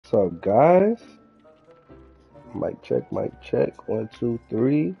What's up, guys? Mic check, mic check. 1, 2,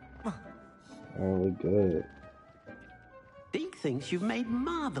 3. Oh, we good. Deke thinks you've made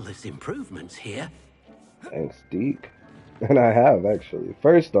marvelous improvements here. Thanks, Deke. And I have, actually.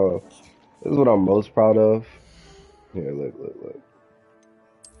 First off, this is what I'm most proud of. Here, look, look, look.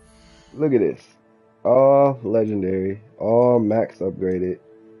 Look at this. All legendary. All max upgraded.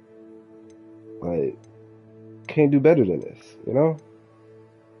 Like, can't do better than this, you know?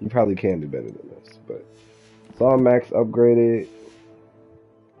 You probably can do better than this, but it's all max upgraded.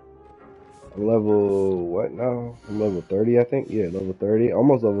 I'm level, what now? I'm level 30, I think. Yeah, level 30.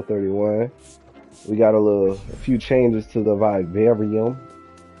 Almost level 31. We got a few changes to the Vivarium.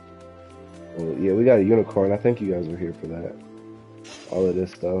 Well, yeah, we got a unicorn. I think you guys were here for that. All of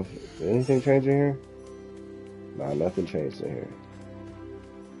this stuff. Did anything change in here? Nah, nothing changed in here.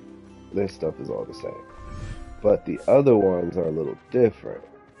 This stuff is all the same. But the other ones are a little different.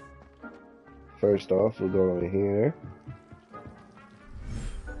 First off, we'll go in here.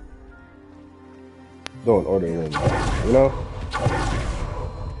 Go in order, you know?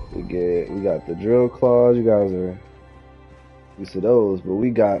 We got the drill claws. You guys are used to those, but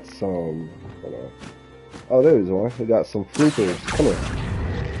we got some. Hold on. Oh, there's one. We got some floopers. Come here.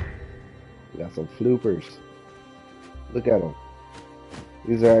 We got some floopers. Look at them.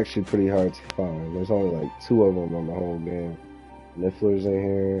 These are actually pretty hard to find. There's only like 2 of them on the whole game. Nifflers in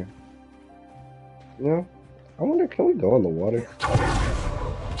here. You know? I wonder, can we go in the water?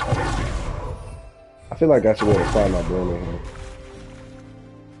 I feel like I should be able to find my broom in here.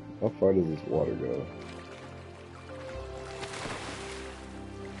 How far does this water go?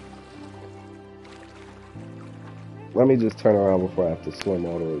 Let me just turn around before I have to swim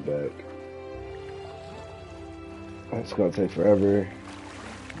all the way back. It's gonna take forever.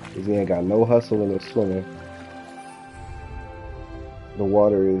 Cause he ain't got no hustle in his swimming. The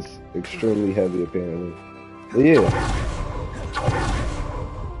water is extremely heavy apparently. But yeah.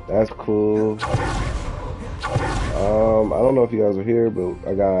 That's cool. I don't know if you guys were here, but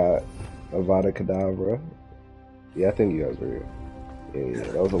I got Avada Kedavra. Yeah, I think you guys were here. Yeah,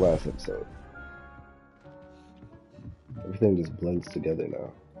 that was the last episode. Everything just blends together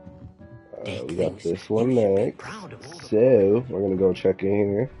now. We got this one next. So, we're gonna go check in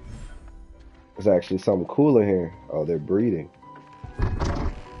here. There's actually something cool in here. Oh, they're breeding.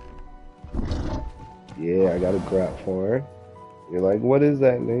 Yeah, I got a grap form. You're like, what is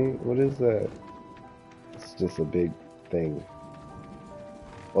that, Nate? What is that? It's just a big thing.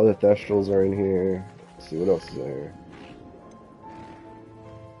 All the thestrals are in here. Let's see what else is in here.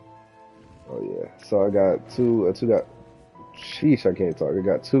 Oh yeah. So I got sheesh, I can't talk. I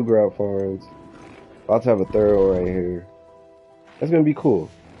got 2 grab farms. About to have a third one right here. That's gonna be cool.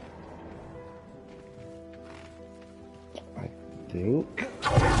 I think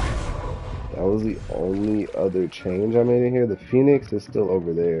that was the only other change I made in here. The Phoenix is still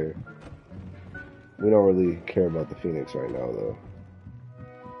over there. We don't really care about the Phoenix right now, though.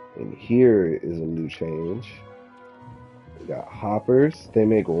 And here is a new change. We got hoppers. They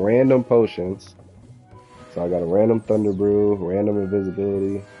make random potions. So I got a random Thunder Brew, random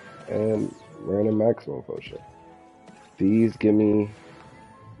invisibility, and random maximum potion. These give me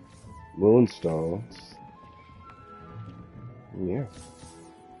moonstones. Yeah.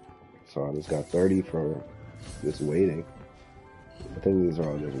 So I just got 30 for just waiting. I think these are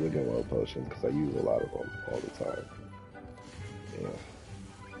all just Wicked Well potions because I use a lot of them all the time. Yeah.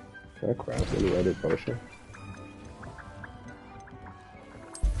 Can I craft any other potion?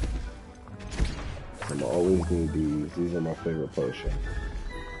 I'm always need these. These are my favorite potion.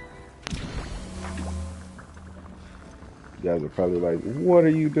 You guys are probably like, what are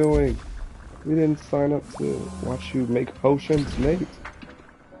you doing? We didn't sign up to watch you make potions, Nate.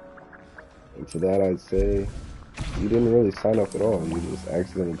 And to that I'd say, you didn't really sign up at all. You just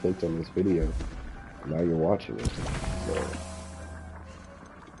accidentally clicked on this video. And now you're watching it. So,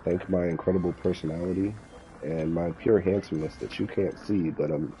 thank my incredible personality and my pure handsomeness that you can't see, but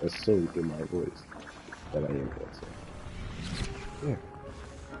I'm assumed through my voice that I am handsome. Yeah.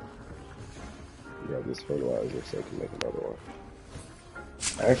 Grab this fertilizer so I can make another one.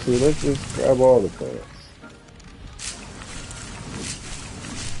 Actually, let's just grab all the plants.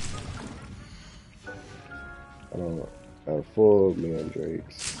 I don't know. I'm full of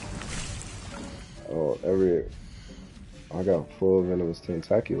mandrakes. I got full venomous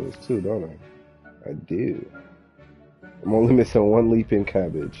tentaculars too, don't I? I do. I'm only missing 1 leaping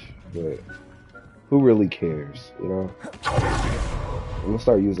cabbage, but who really cares, you know? I'm gonna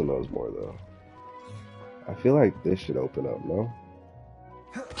start using those more though. I feel like this should open up, no?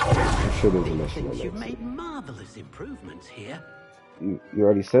 I'm sure there's a mission on You've that. made marvelous improvements here. You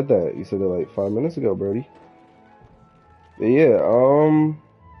already said that. You said it like 5 minutes ago, Brody. But yeah,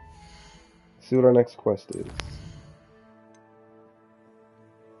 see what our next quest is.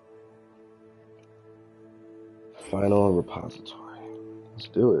 Final repository. Let's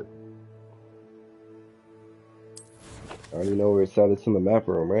do it. I already know where it's at. It's in the map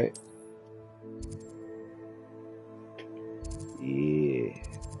room, right? Yeah.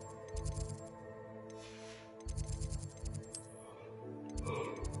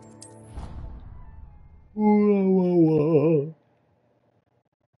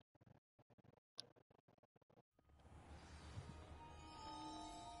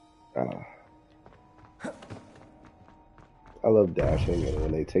 I love dashing, and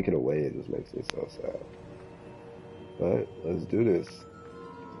when they take it away, it just makes me so sad. But let's do this.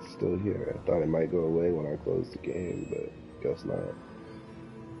 It's still here. I thought it might go away when I closed the game, but guess not.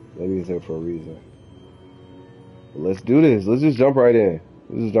 Maybe it's there for a reason. But let's do this. Let's just jump right in.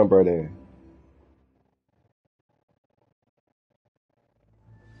 Let's just jump right in.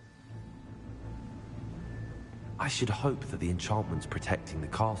 I should hope that the enchantments protecting the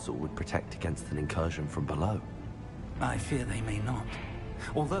castle would protect against an incursion from below. I fear they may not.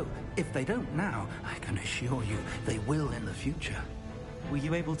 Although, if they don't now, I can assure you they will in the future. Were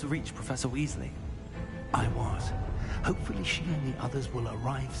you able to reach Professor Weasley? I was. Hopefully she and the others will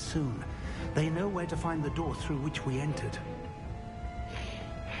arrive soon. They know where to find the door through which we entered.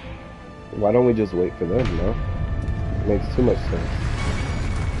 Why don't we just wait for them, you know? It makes too much sense.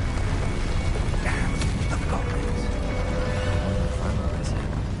 Damn, the goblins.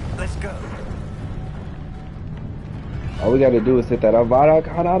 Let's go. All we gotta do is hit that Avada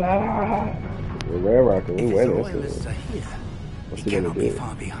Kedavra. We're rare rocking. We win this. What's he gonna do?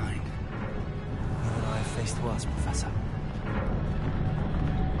 Far behind. You and I have face to us, Professor.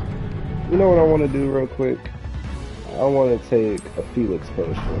 You know what I want to do real quick? I want to take a Felix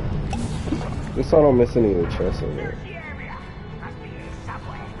potion. Just so I don't miss any of the chests in there.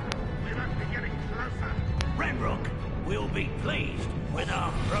 Renrook will be pleased with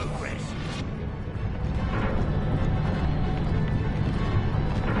our progress.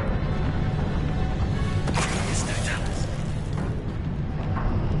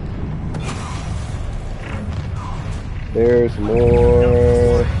 There's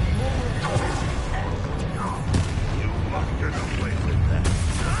more.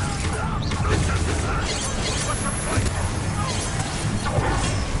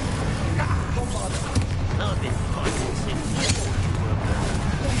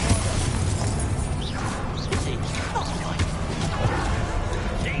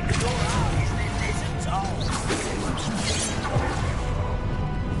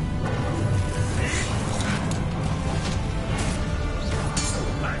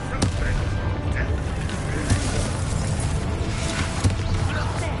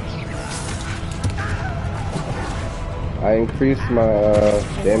 I increased my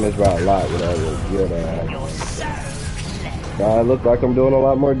damage by a lot with all the gear that I have. Do I look like I'm doing a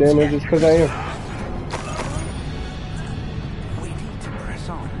lot more damage just because I am? We need to press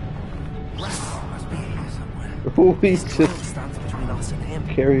on. Renrook must be here somewhere. We just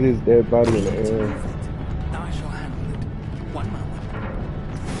carried his dead body in the air. Now I shall handle it. One moment.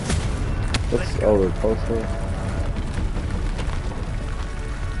 What's over poster?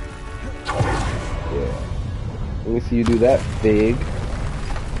 Yeah. Let me see you do that, big.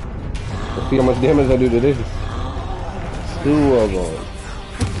 Let's see how much damage I do to this. 2 of them.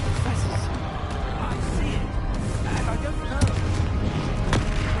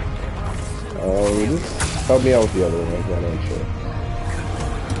 Just help me out with the other one. I'm not sure.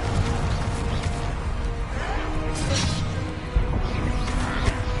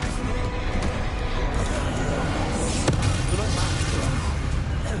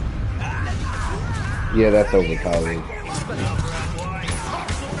 Yeah, that's overpowered.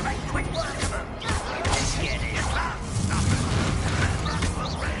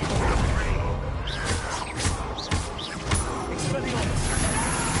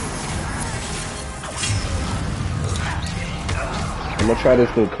 I'm gonna try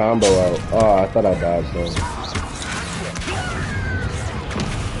this new combo out. Oh, I thought I dodged him.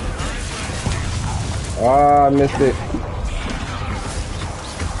 Ah, I missed it.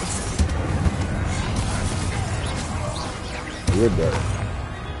 You're dead.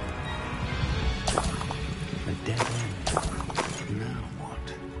 A dead end. Now what?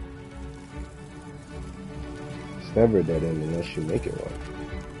 It's never a dead end unless you make it one.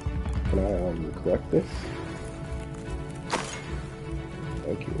 Can I collect this?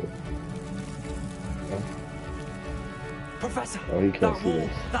 Thank you. Oh. Professor! Oh, he can't that see wall,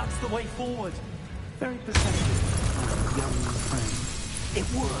 this. that's the way forward. Very perceptive, young friend. It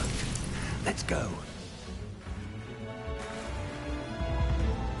worked. Let's go.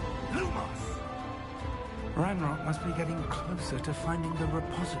 Lumos! Ranrock must be getting closer to finding the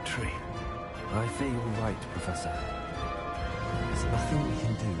repository. I fear you're right, Professor. There's nothing we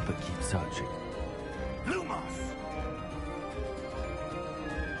can do but keep searching. Lumos!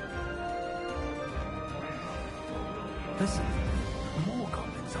 Listen, more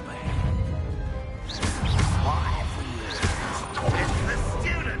goblins up ahead. What have we used? It's the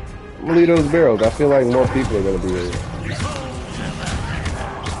student! I'm gonna leave those barrels. I feel like more people are gonna be here.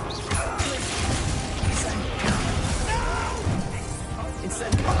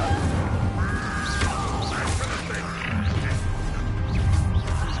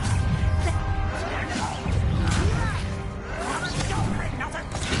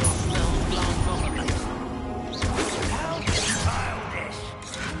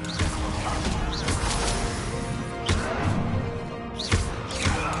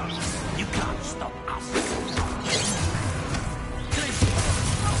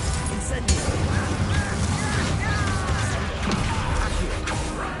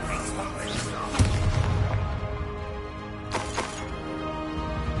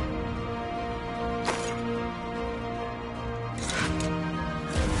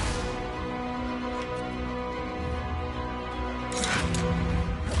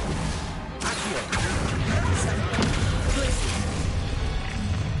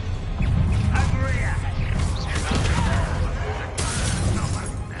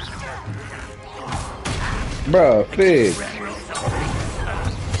 Bruh, Fig.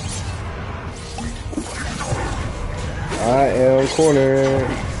 I am cornered.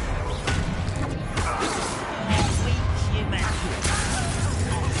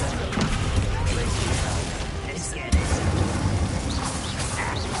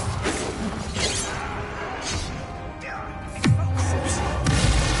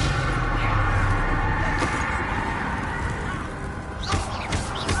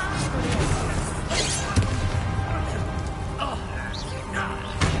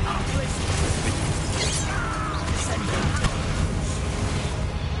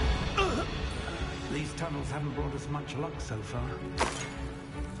 These tunnels haven't brought us much luck so far.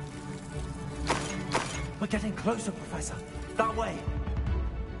 We're getting closer, Professor. That way.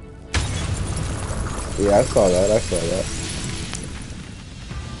 Yeah, I saw that. I saw that.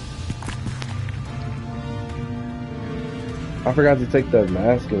 I forgot to take the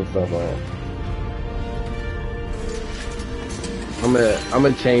mask and stuff off. I'm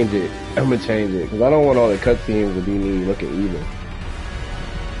gonna change it. I'm gonna change it because I don't want all the cutscenes to be me looking evil.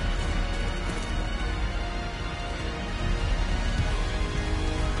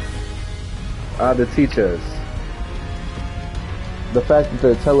 To teach us. The fact that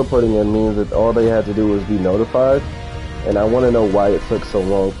they're teleporting in means that all they had to do was be notified, and I want to know why it took so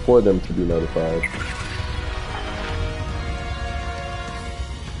long for them to be notified.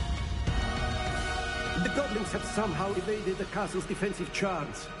 The goblins have somehow evaded the castle's defensive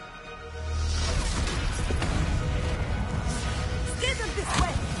charms. Steer them this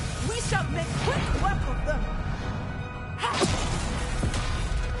way! We shall make quick work of them!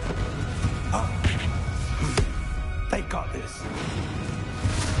 They got this.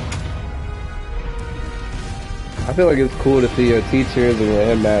 I feel like it's cool to see your teachers and your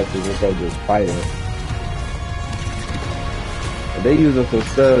headmasters instead of just fighting. And they using some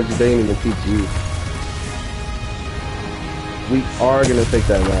stuff that they didn't even teach you. We are gonna take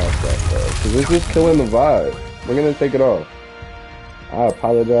that mask off, though, because it's just killing the vibe. We're gonna take it off. I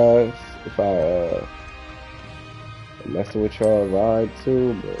apologize if I messing with y'all vibe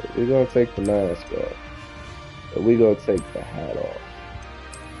too, but we're gonna take the mask off. And we gonna take the hat off.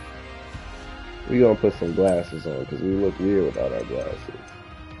 We gonna put some glasses on because we look weird without our glasses.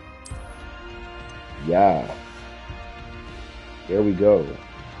 Yeah. There we go.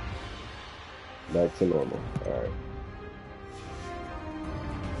 Back to normal. Alright.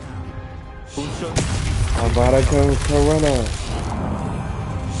 Avada Corona.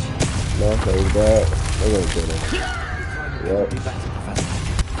 No, that was bad. We're gonna kill him. Yep.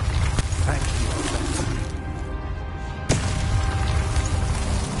 Thank you.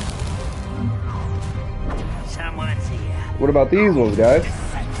 Someone's here. What about these ones, guys?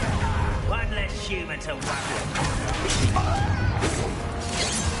 One less human to worry. Oh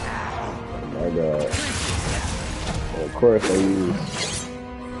my god. Well, of course I use.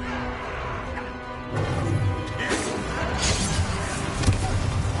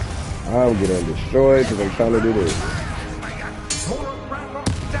 I'm getting destroyed because I'm trying to do this.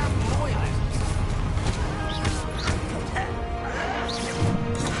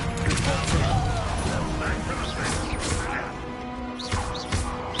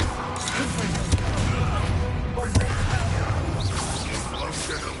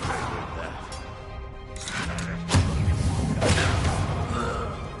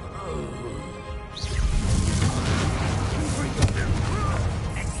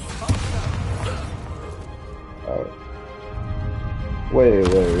 Wait,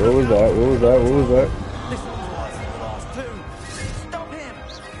 what was that? What was that? What was that? Listen to us, the last two. Stop him!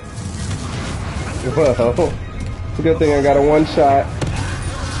 Well, it's a good thing I got a one shot.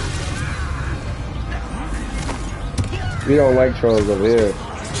 We don't like trolls over here.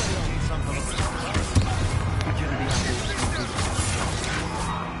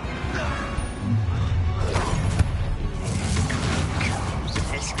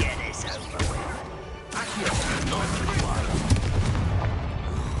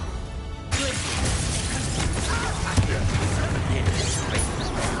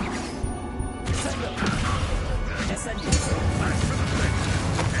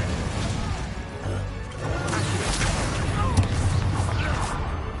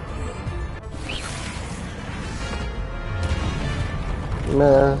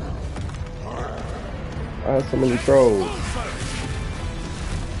 Nah. I have so many trolls.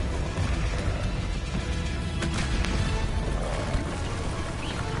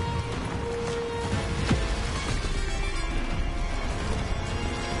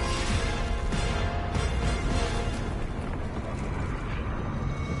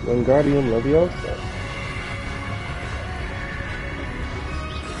 Wingardium Leviosa.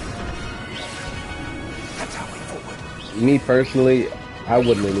 That's how we forward. Me personally, I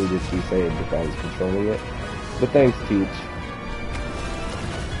wouldn't have needed to be saved if I was controlling it. But thanks, Teach.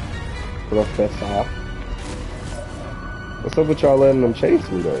 Professor. What's up with y'all letting them chase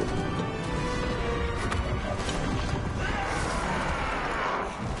me, though?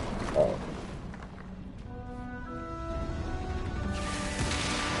 Oh.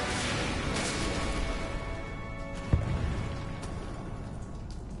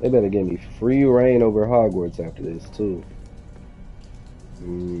 They better give me free reign over Hogwarts after this, too.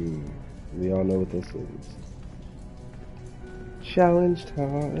 We all know what this is. Challenge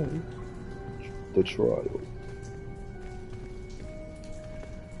time. The trial.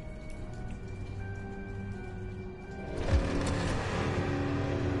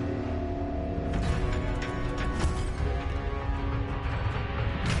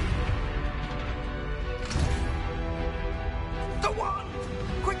 The one!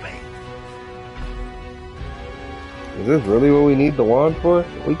 Quickly! Is this really what we need the wand for?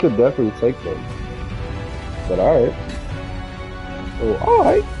 We could definitely take them. But alright. Oh,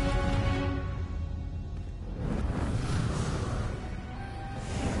 alright.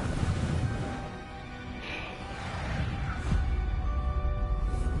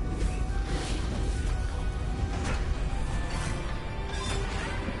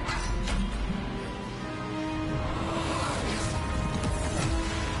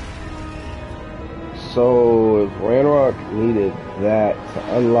 So, if Ranrock needed that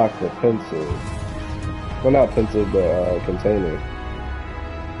to unlock the pencil, well, not pencil, but container,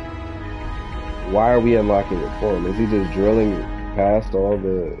 why are we unlocking it for him? Is he just drilling past all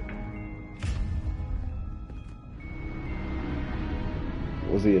the...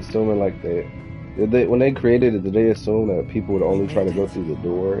 Was he assuming like when they created it, did they assume that people would only try to go through the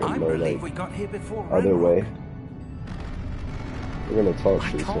door and no like we got here before other Ranrock. way? We're gonna talk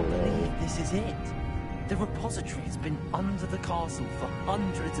I to can't soon. believe this is it. The repository has been under the castle for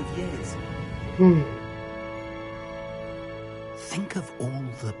hundreds of years. Think of all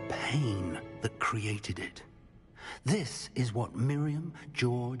the pain that created it. This is what Miriam,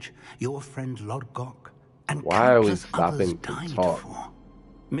 George, your friend Lodgok, and Why are we countless others stopping to died talk for.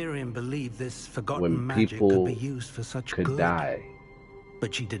 Miriam believed this forgotten when magic people could be used for such could good, die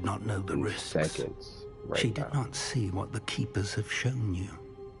but she did not know the in risks. seconds right She now? did not see what the Keepers have shown you.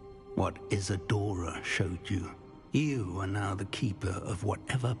 What Isadora showed you. You are now the Keeper of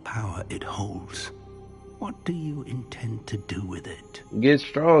whatever power it holds. What do you intend to do with it? Get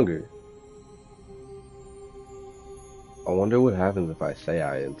stronger. I wonder what happens if I say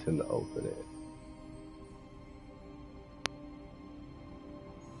I intend to open it.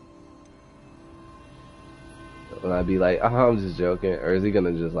 Will I be like, oh, I'm just joking? Or is he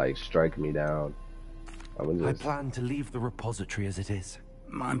gonna just like strike me down? I plan to leave the repository as it is.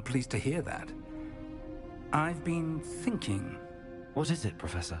 I'm pleased to hear that. I've been thinking. What is it,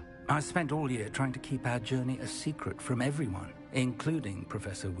 Professor? I spent all year trying to keep our journey a secret from everyone, including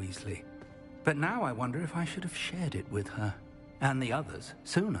Professor Weasley. But now I wonder if I should have shared it with her, and the others,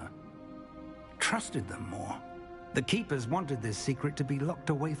 sooner. Trusted them more. The Keepers wanted this secret to be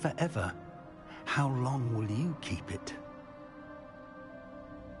locked away forever. How long will you keep it?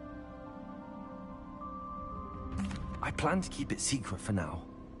 I plan to keep it secret for now.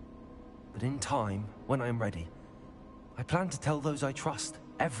 But in time, when I'm ready, I plan to tell those I trust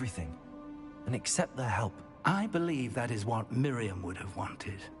everything and accept their help. I believe that is what Miriam would have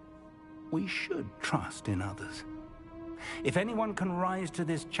wanted. We should trust in others. If anyone can rise to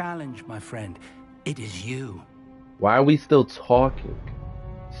this challenge, my friend, it is you. Why are we still talking?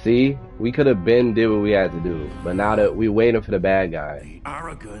 See, we could have been did what we had to do, but now that we waiting for the bad guy. The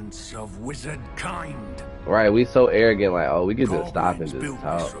arrogance of wizard kind. Right, we so arrogant, like, oh, we could just stop and just Built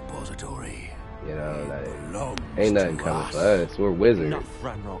talk. this repository. You know, like, Belongs ain't nothing to coming us. for us. We're wizards. Enough,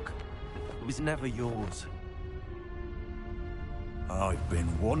 Ranrock. It was never yours. I've been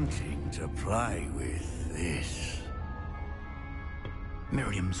wanting to play with this.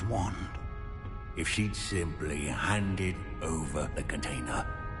 Miriam's wand. If she'd simply handed over the container,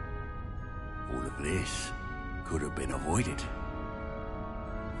 all of this could have been avoided.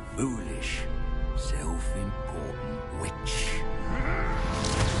 Foolish, self-important witch.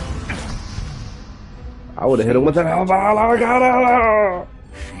 I would have hit him with an Avada.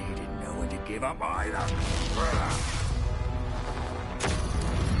 She didn't know when to give up either.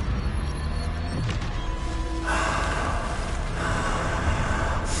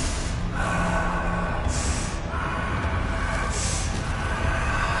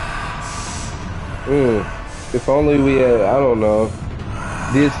 If only we had, I don't know,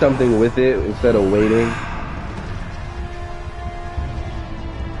 did something with it instead of waiting.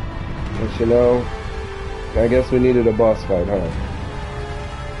 But you know, I guess we needed a boss fight, huh?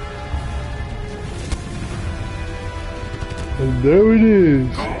 And there it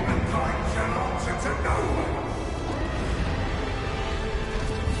is.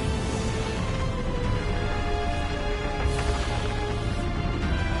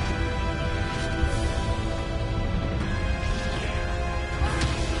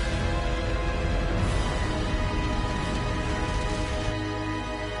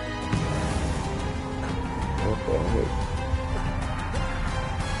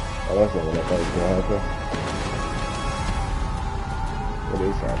 Oh, that's not what I thought was gonna happen. What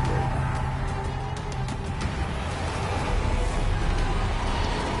is happening?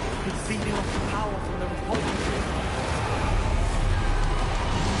 He's feeding off the power from the repository.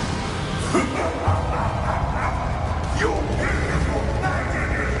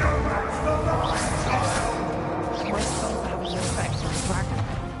 My spells are having an effect on the dragon.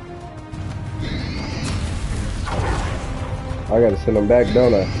 I gotta send him back,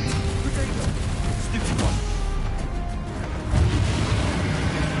 don't I?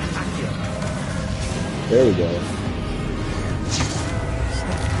 There we go.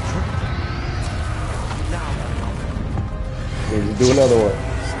 Let's do another one.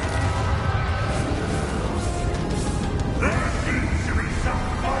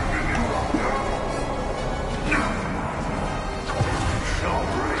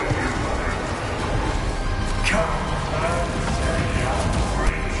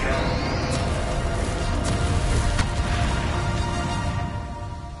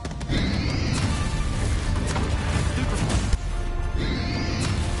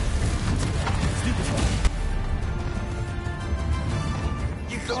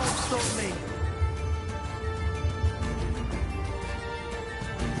 You can't stop me.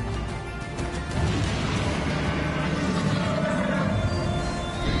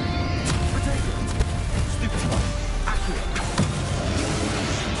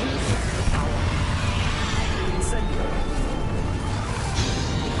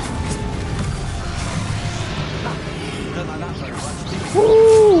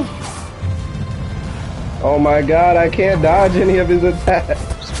 Woo! Oh my god, I can't dodge any of his attacks.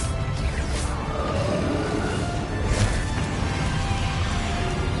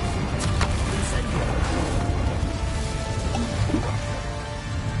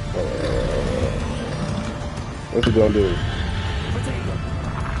 What's he gonna do?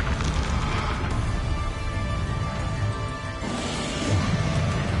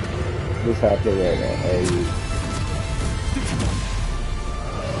 What's happening right now?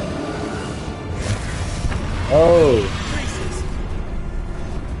 Oh.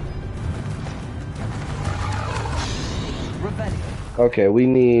 Okay, we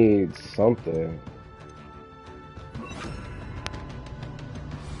need something.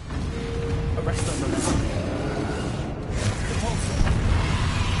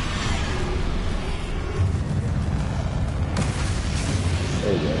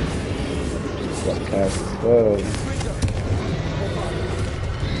 There you go. Just gotta cast the spell.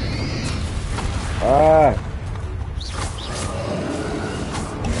 Ah!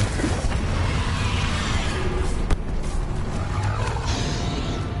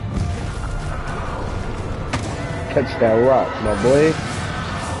 Catch that rock, my boy.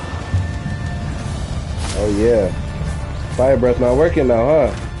 Oh yeah. Fire breath not working now,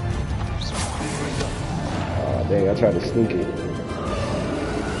 huh? Oh dang, I tried to sneak it.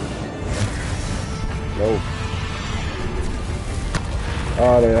 Nope.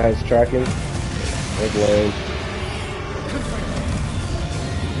 Oh, that has tracking. That's lame.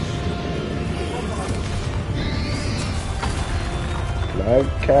 Nice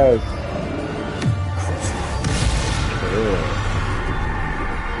cast. Yeah.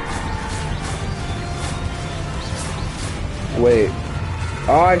 Wait.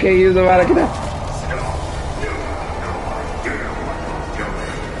 Oh, I can't use the Vatican. I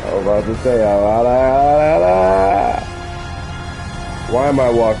was about to say, why am I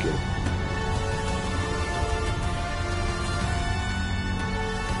walking?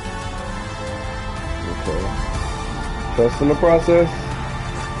 Okay. Trust in the process.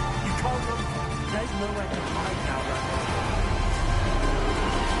 You can't run. There's nowhere to hide now,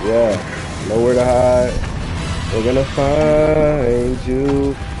 Yeah, nowhere to hide. We're gonna find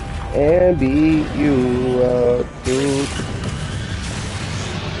you and beat you up, dude.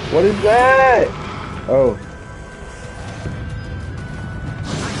 What is that? Oh.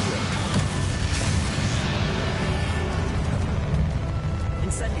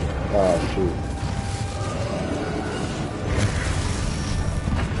 Incendio. Oh, shoot.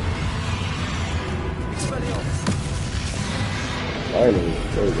 Expelliarmus. Finally.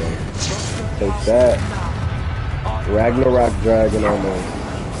 There we go. Take that. Ragnarok Dragon almost.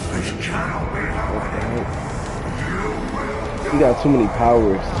 What the heck? You got too many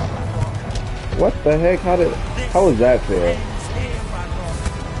powers. What the heck? How was that fair?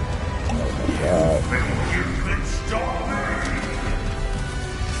 Oh my god.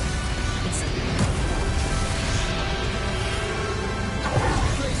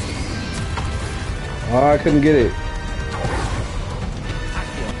 Oh, I couldn't get it.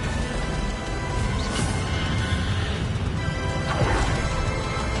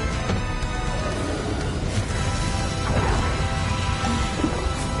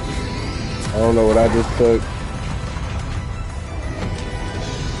 I don't know what I just took.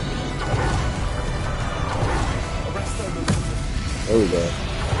 There we go.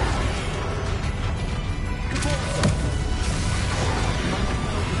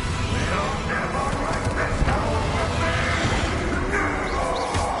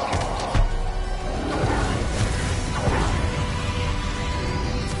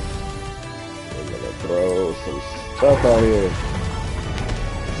 I'm gonna throw some stuff out here.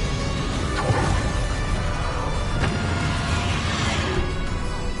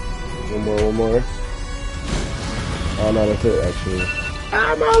 One more. Oh no, that's it actually.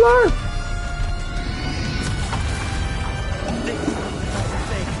 Ah, my alarm!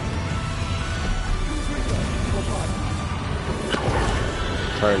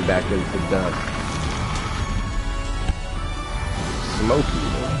 Turn back into dust. Smoky.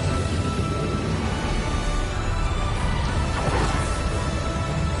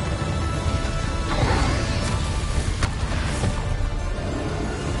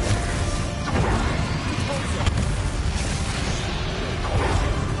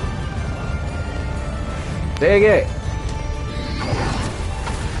 Dang it!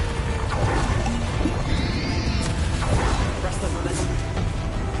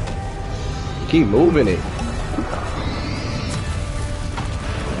 Keep moving it.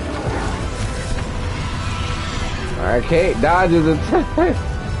 I can't dodge his attack.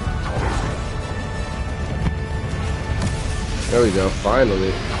 There we go,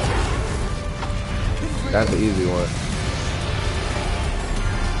 finally. That's an easy one.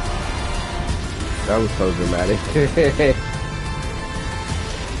 That was so dramatic.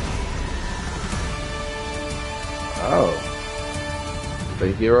 Oh. The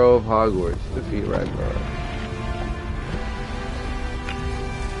hero of Hogwarts. Defeat Ragnarok.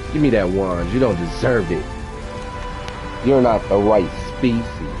 Give me that wand. You don't deserve it. You're not the right species.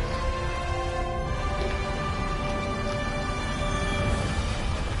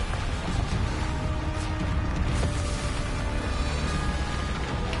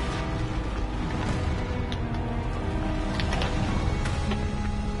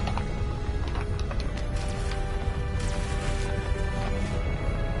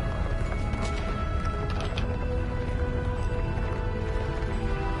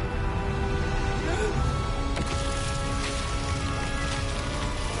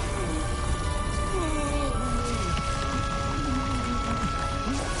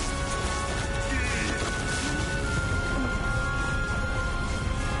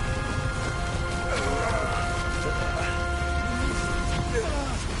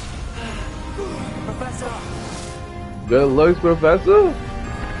 Good looks, Professor.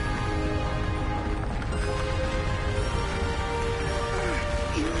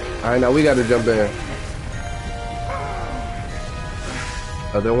 Alright, now we gotta jump in.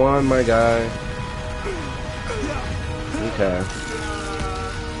 Other one, my guy. Okay.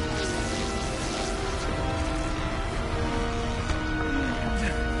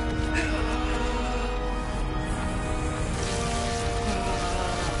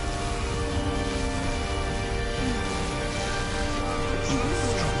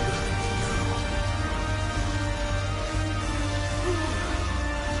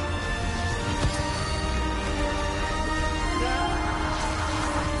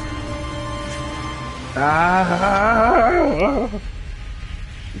 Ah!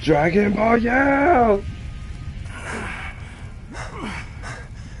 Dragon Ball, yeah!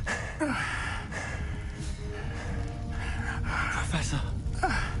 Professor.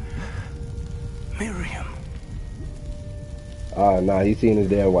 Miriam. Ah, nah, he's seen his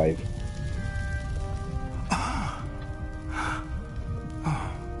dead wife.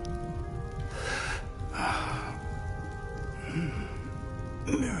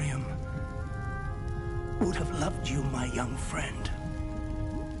 Miriam would have loved you, my young friend.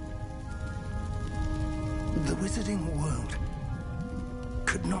 The wizarding world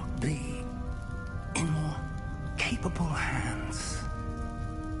could not be in more capable hands.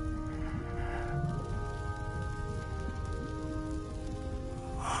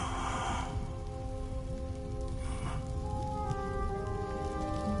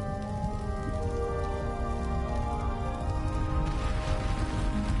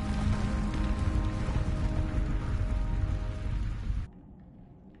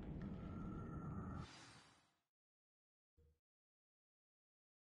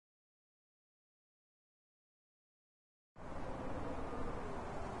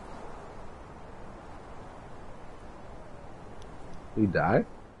 He died?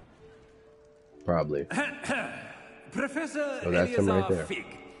 Probably. Professor Oh, that's him right there. Fig.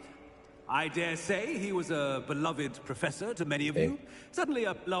 I dare say he was a beloved professor to many of you. Suddenly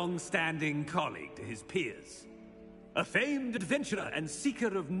a long-standing colleague to his peers. A famed adventurer and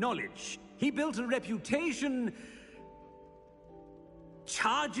seeker of knowledge. He built a reputation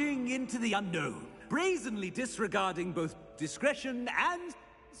charging into the unknown, brazenly disregarding both discretion and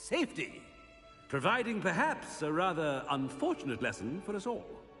safety. Providing perhaps a rather unfortunate lesson for us all.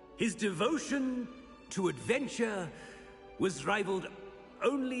 His devotion to adventure was rivaled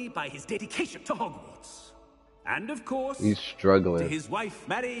only by his dedication to Hogwarts. And of course, He's struggling. to his wife,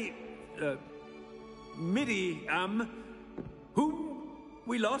 Midi, whom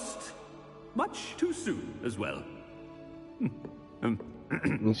we lost much too soon as well.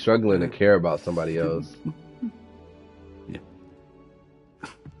 He's struggling to care about somebody else.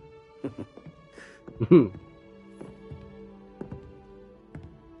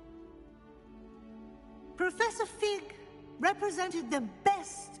 Professor Fig represented the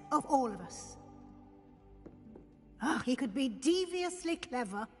best of all of us. He could be deviously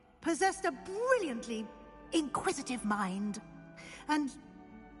clever, possessed a brilliantly inquisitive mind, and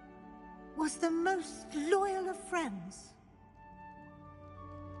was the most loyal of friends.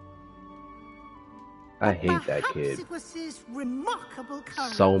 I hate that Perhaps kid it was his remarkable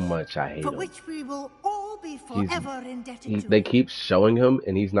courage, so much. I hate for him. which we will all be forever indebted to They him. keep showing him,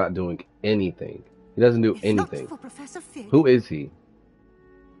 and he's not doing anything. He doesn't do If anything. not for Professor Fig, Who is he?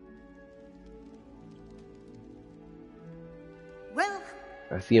 well,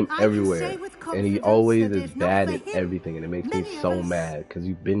 I see him I can everywhere, say with and he confidence always that is if not bad for at him, everything, and it makes me many of so us, mad because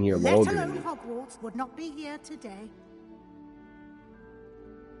you've been here let longer than alone me. Hogwarts, would not be here today.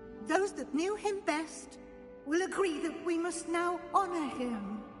 Those that knew him best will agree that we must now honor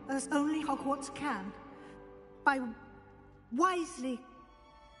him as only Hogwarts can, by wisely,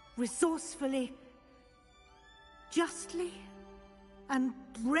 resourcefully, justly, and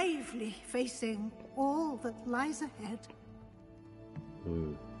bravely facing all that lies ahead.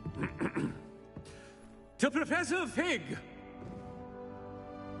 To Professor Fig!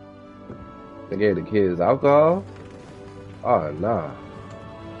 They gave the kids alcohol? Oh, nah.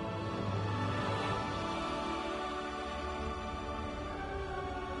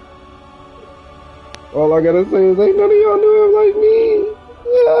 All I gotta say is ain't none of y'all knew him like me.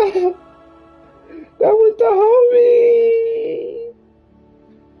 Yeah. That was the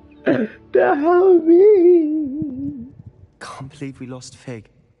homie. The homie. Can't believe we lost Fig.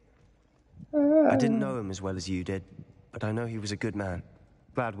 I didn't know him as well as you did, but I know he was a good man.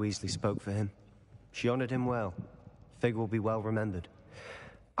 Glad Weasley spoke for him. She honored him well. Fig will be well remembered.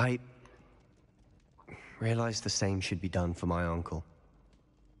 I realized the same should be done for my uncle.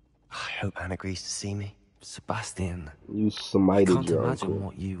 I hope Anne agrees to see me. Sebastian, You I smited can't your imagine uncle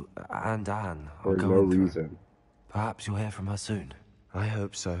what you and Anne for are no going through. reason. Perhaps you'll hear from her soon. I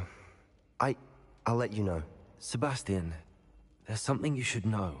hope so. I'll let you know. Sebastian, there's something you should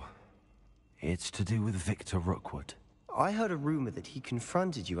know. It's to do with Victor Rookwood. I heard a rumor that he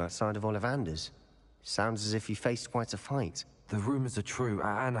confronted you outside of Ollivander's. Sounds as if he faced quite a fight. The rumors are true,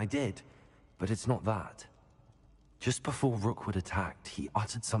 and I did, but it's not that. Just before Rookwood attacked, he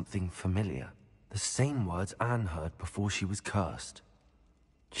uttered something familiar. The same words Anne heard before she was cursed.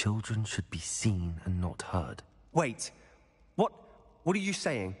 Children should be seen and not heard. Wait, what are you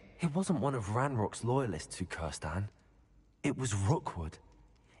saying? It wasn't one of Ranrock's loyalists who cursed Anne. It was Rookwood.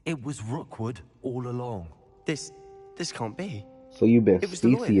 It was Rookwood all along. This can't be. So you've been It was the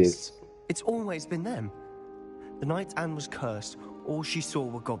Theseus. loyalists. It's always been them. The night Anne was cursed, all she saw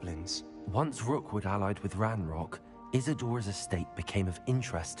were goblins. Once Rookwood allied with Ranrock, Isadora's estate became of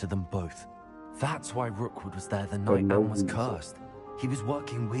interest to them both. That's why Rookwood was there the night Anne was cursed. He was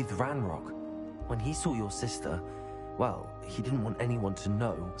working with Ranrock. When he saw your sister, well, he didn't want anyone to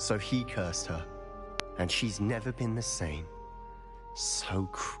know. So he cursed her. And she's never been the same. So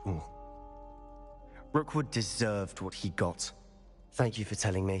cruel. Rookwood deserved what he got. Thank you for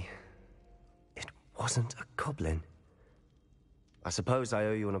telling me. It wasn't a goblin. I suppose I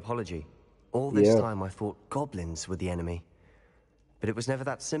owe you an apology. All this time I thought goblins were the enemy. But it was never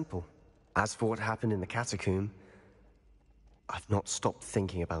that simple. As for what happened in the catacomb, I've not stopped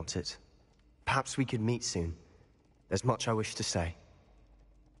thinking about it. Perhaps we could meet soon. There's much I wish to say.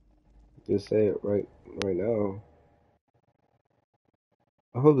 Just say it right now.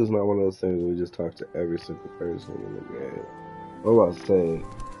 I hope it's not one of those things where we just talk to every single person in the game. What about to say?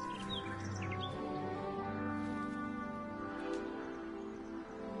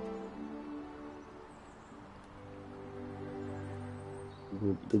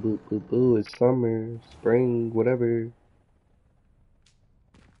 Boo, it's summer, spring, whatever.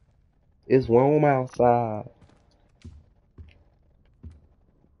 It's warm outside.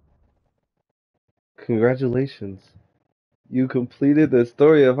 Congratulations. You completed the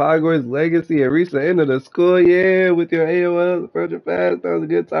story of Hogwarts Legacy and reached the end of the school year with your AOL approach fast. That was a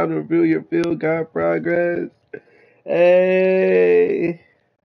good time to review your field guide progress. Hey!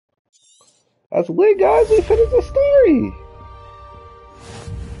 That's lit, guys. We finished the story.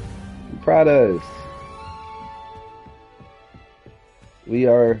 I'm proud of us. We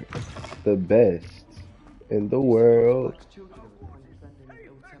are the best in the world.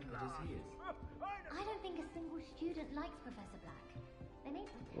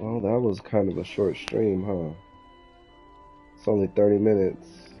 Well, that was kind of a short stream, huh? It's only 30 minutes.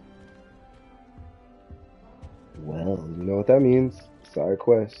 Well, you know what that means. Side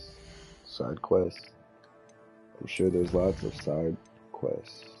quests. Side quests. I'm sure there's lots of side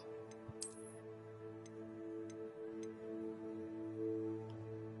quests.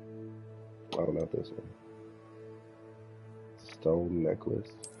 Oh, not this one. Stone necklace.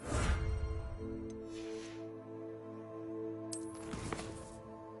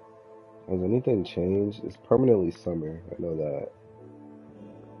 Has anything changed? It's permanently summer. I know that.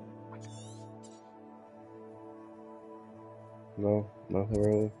 No, nothing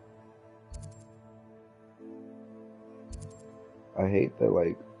really. I hate that,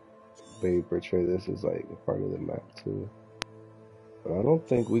 like, they portray this as, like, a part of the map, too. But I don't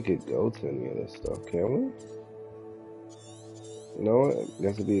think we could go to any of this stuff, can we? You know what? I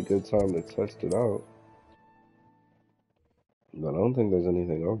guess it'd be a good time to test it out. But I don't think there's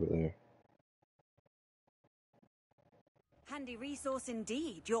anything over there. Handy resource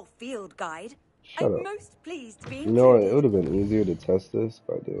indeed, your field guide. Shut I'm up. most pleased to be You know what? included. It would have been easier to test this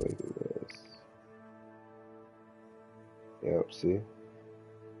by doing this. Yep, see?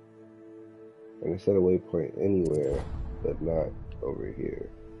 And it set a waypoint anywhere, but not over here.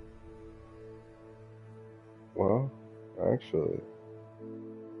 Well, actually,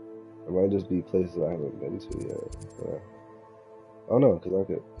 it might just be places I haven't been to yet. Yeah. Oh no, because I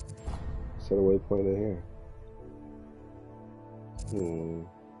could set a waypoint in here.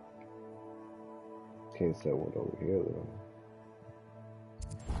 Can't set one over here though.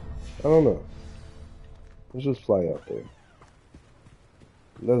 I don't know. Let's just fly out there.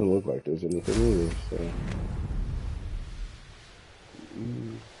 It doesn't look like there's anything either, so.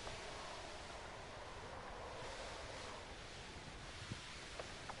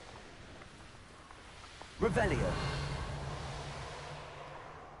 Revelio.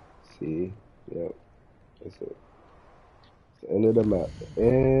 See? Yep. That's it. It's the end of the map. The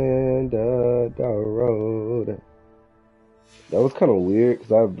end of the road. That was kind of weird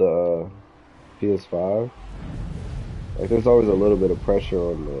because I have the PS5. Like, there's always a little bit of pressure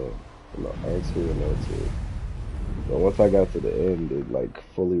on the R2 and L2. But once I got to the end, it, like,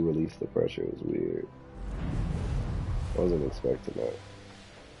 fully released the pressure. It was weird. I wasn't expecting that.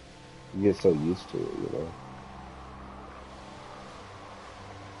 You get so used to it, you know?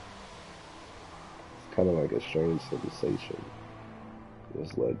 It's kind of like a strange sensation.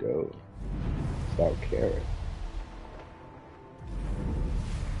 Just let go. Stop caring.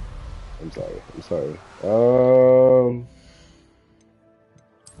 I'm sorry.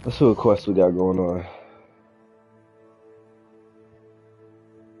 Let's see what quest we got going on.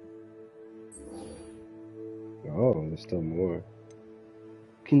 Oh, there's still more.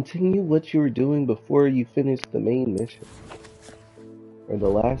 Continue what you were doing before you finish the main mission. Or the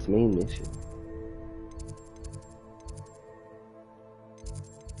last main mission.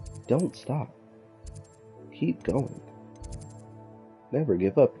 Don't stop. Keep going. Never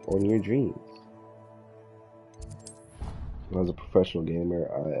give up on your dreams. As a professional gamer,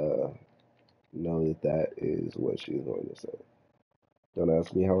 I know that that is what she's going to say. Don't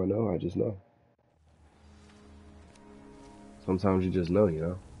ask me how I know, I just know. Sometimes you just know, you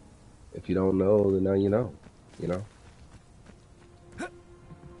know? If you don't know, then now you know, you know?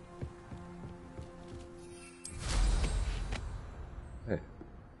 Hey.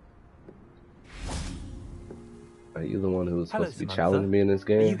 Are you the one who was supposed to be challenging me in this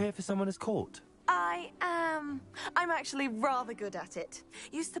game? Are you here for someone as court? I am. I'm actually rather good at it.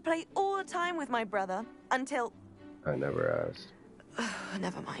 Used to play all the time with my brother, until... I never asked.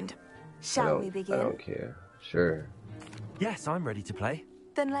 Never mind. Shall we begin? I don't care. Sure. Yes, I'm ready to play.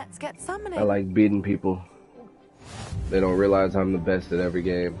 Then let's get summoning. I like beating people. They don't realize I'm the best at every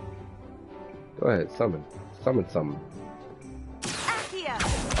game. Go ahead, summon. Summon something. Accio!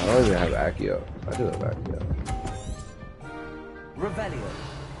 I don't even have Accio. I do have Accio. Revelio.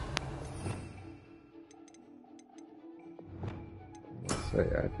 Let's say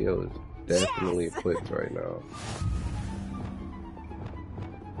Accio is definitely equipped right now.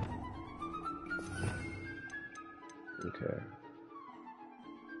 Okay.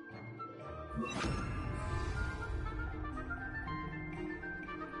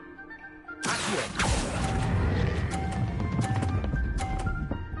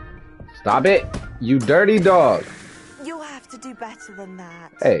 Stop it, you dirty dog. You'll have to do better than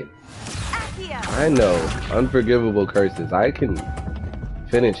that. Hey, Accio! I know unforgivable curses. I can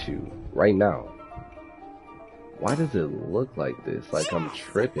finish you right now. Why does it look like this? Like I'm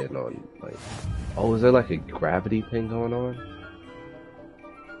tripping on, like, oh, is there like a gravity thing going on?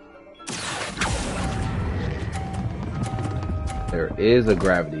 There is a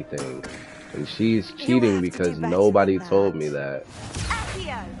gravity thing, and she's cheating because nobody told me that.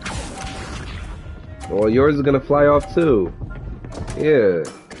 Accio! Well, yours is gonna fly off too. Yeah.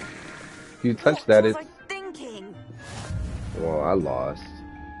 If you touch that, it's... What was I thinking? Well, I lost.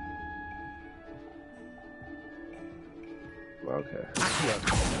 Okay.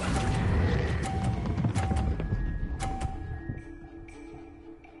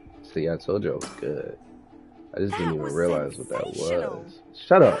 See, I told you it was good. I just didn't even realize what that was.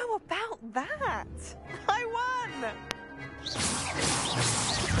 Shut up. How about that? I won!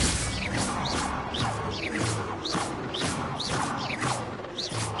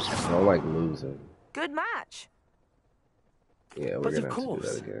 I don't like losing. Good match. Yeah, we're gonna have to do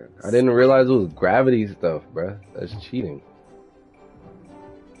that again. I didn't realize it was gravity stuff, bruh. That's cheating.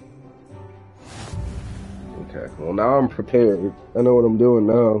 Okay, well now I'm prepared. I know what I'm doing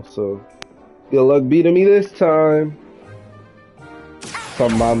now, so good luck beating me this time,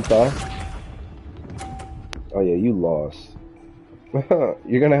 Samantha. Oh yeah, you lost.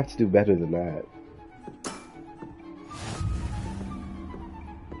 You're gonna have to do better than that.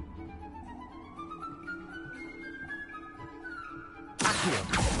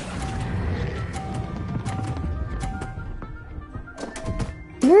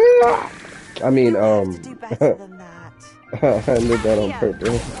 I mean, I did that on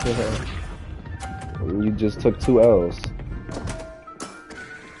purpose. You just took 2 L's.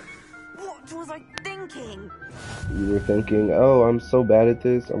 What was I thinking? You were thinking, oh, I'm so bad at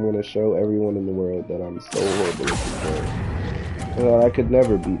this, I'm gonna show everyone in the world that I'm so horrible at this game. And that I could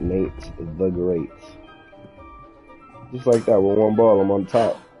never beat Nate the Great. Just like that, with 1 ball, I'm on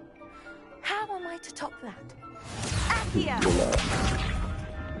top. How am I to top that? Accio! You're not.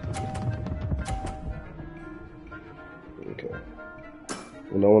 Okay.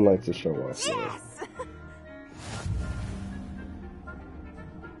 Well, no one likes to show off. Yes!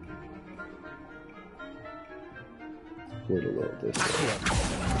 Put a little this way.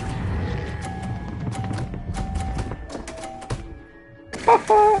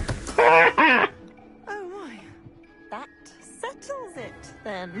 Oh my. That settles it,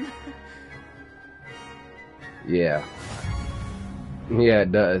 then. Yeah. Yeah,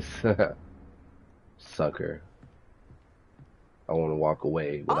 it does. Sucker. I want to walk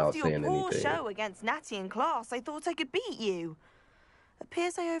away without saying anything. After your poor show against Natty in class, I thought I could beat you.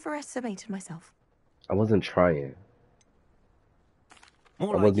 Appears I overestimated myself. I wasn't trying.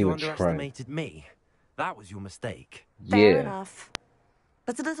 More like you underestimated me. That was your mistake. Fair enough.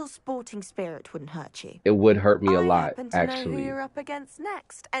 But a little sporting spirit wouldn't hurt you. It would hurt me a lot, I happen to actually. know who you're up against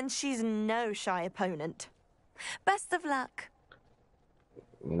next, and she's no shy opponent. Best of luck.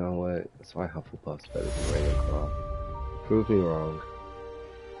 You know what? That's why Hufflepuff's better than Ravenclaw. Prove me wrong.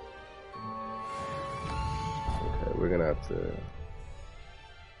 Okay, we're gonna have to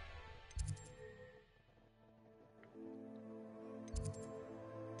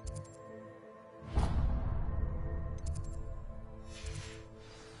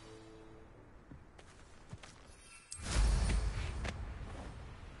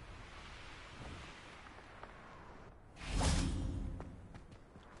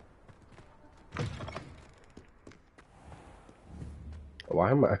why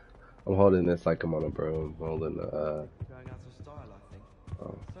am I? I'm holding this like I'm on a broom. I'm holding the, Going out of style, I think.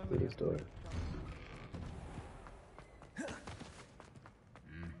 oh, through this door.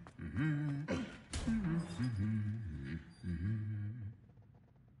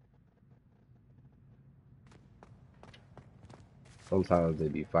 Sometimes they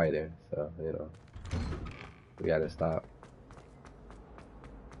be fighting, so, you know, we gotta stop.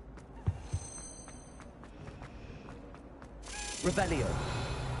 Revelio.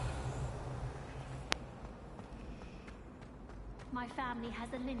 My family has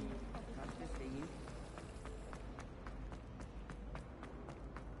a lineage of...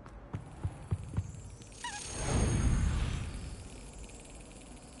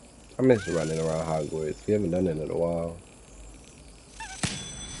 I miss running around Hogwarts. We haven't done it in a while.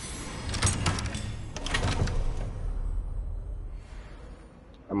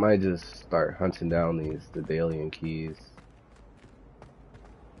 I might just start hunting down the Daedalian keys.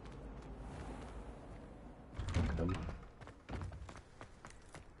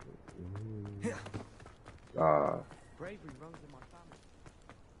 Ah.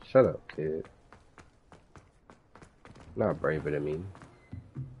 Shut up, kid. Not braver than me.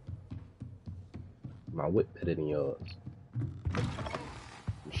 My whip better than yours.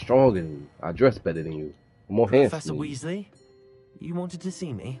 I'm stronger than you. I dress better than you. I'm more handsome. Professor Weasley, you wanted to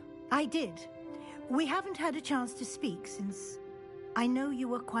see me? I did. We haven't had a chance to speak since I know you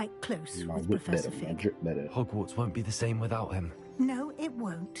were quite close with Professor Fig. My drip better. Hogwarts won't be the same without him. No, it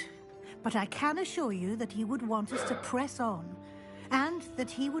won't. But I can assure you that he would want us to press on, and that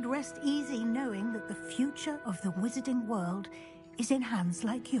he would rest easy knowing that the future of the wizarding world is in hands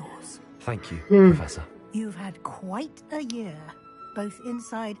like yours. Thank you, Professor. You've had quite a year, both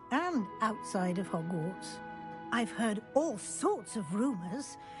inside and outside of Hogwarts. I've heard all sorts of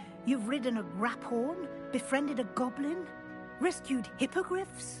rumors. You've ridden a graphorn, befriended a goblin, rescued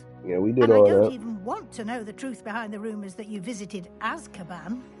hippogriffs. Yeah, we did and all I don't that. even want to know the truth behind the rumors that you visited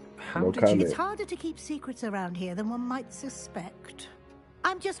Azkaban. How did you... It's harder to keep secrets around here than one might suspect.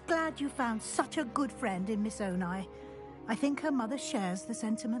 I'm just glad you found such a good friend in Miss Onai. I think her mother shares the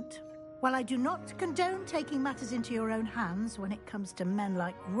sentiment. While I do not condone taking matters into your own hands when it comes to men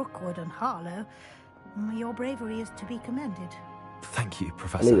like Rookwood and Harlow, your bravery is to be commended. Thank you, I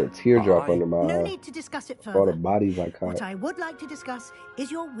Professor. need a teardrop under my No eye. need to discuss it All the further. bodies I caught. What I would like to discuss is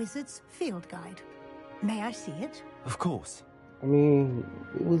your wizard's field guide. May I see it? Of course. I mean,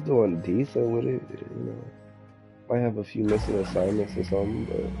 he was doing decent with it, you know. Might have a few missing assignments or something,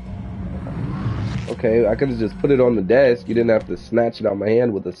 but... Okay, I could have just put it on the desk. You didn't have to snatch it out my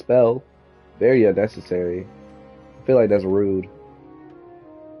hand with a spell. Very unnecessary. I feel like that's rude.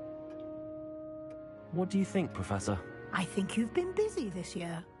 What do you think, Professor? I think you've been busy this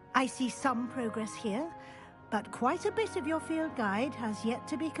year. I see some progress here, but quite a bit of your field guide has yet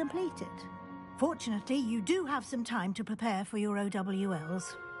to be completed. Fortunately, you do have some time to prepare for your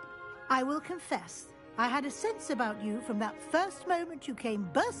OWLs. I will confess, I had a sense about you from that first moment you came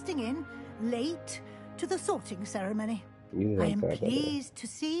bursting in, late, to the sorting ceremony. I am pleased to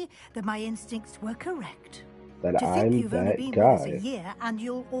see that my instincts were correct. That to I'm think you've only that been guy. with us a year and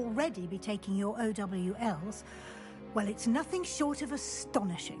you'll already be taking your OWLs, well, it's nothing short of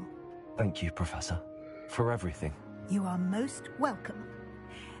astonishing. Thank you, Professor, for everything. You are most welcome.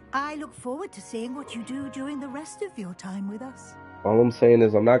 I look forward to seeing what you do during the rest of your time with us. All I'm saying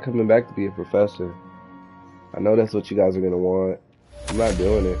is I'm not coming back to be a professor. I know that's what you guys are going to want. I'm not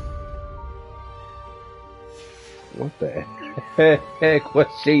doing it. What the heck?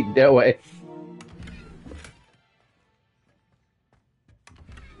 What's she doing?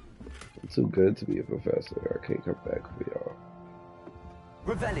 I'm too good to be a professor. I can't come back for y'all.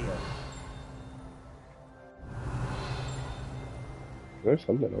 Revelio. Is there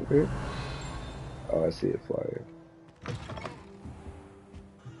something over here? Oh, I see a flyer.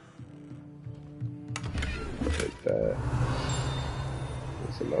 Take that.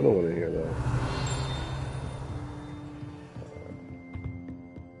 There's another one in here, though.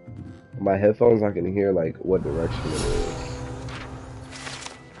 My headphones, I can hear, like, what direction it is.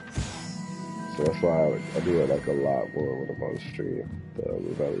 So that's why I do it, like, a lot more when I'm on stream. The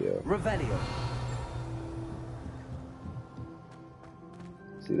Revelio. Revelio.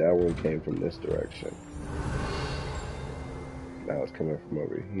 See, that one came from this direction. Now it's coming from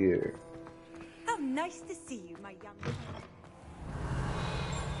over here. How nice to see you, my young man.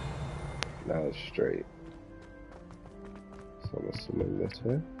 Now it's straight. So I'm assuming this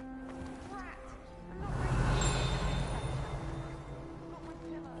way.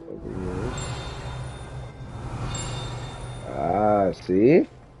 Over here. Ah, see?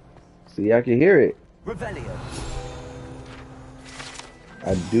 See, I can hear it. Revelio.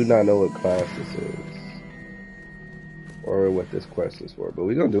 I do not know what class this is. Or what this quest is for, but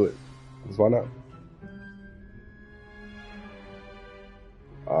we're gonna do it. Because why not?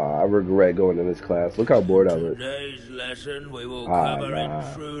 I regret going to this class. Look how bored I look. Today's lesson, we will cover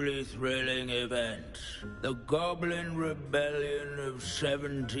a truly thrilling event. The Goblin Rebellion of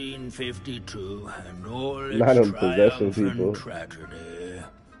 1752 and all its triumph and tragedy.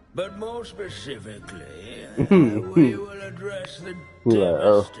 But more specifically, we will address the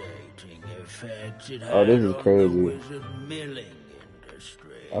devastating effects it had this is on crazy. the wizard milling industry.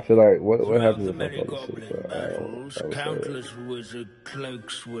 I feel like what happens The if I many fall asleep? goblin battles, countless wizard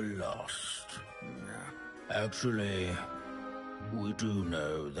cloaks were lost. Actually, we do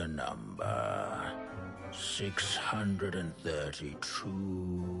know the number.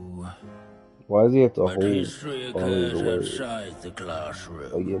 632. Why does he have to hold history all these occurs words? outside the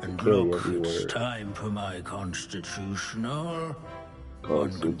classroom. Like you have to And carry look, every it's word. time for my constitutional.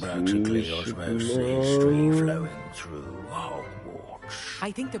 One can practically osmosis stream flowing through Hogwarts.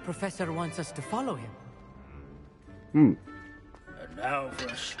 I think the professor wants us to follow him. And now for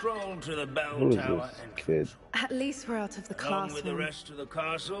a stroll to the bell Who is tower this entrance. kid? At least we're out of the Along with the classroom. rest of the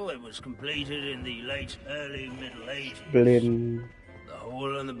castle, it was completed in the late early Middle Ages. Blin. The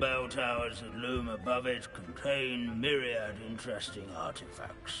hall and the bell towers that loom above it contain myriad interesting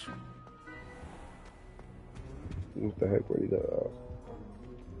artifacts. What the heck? Where'd he go?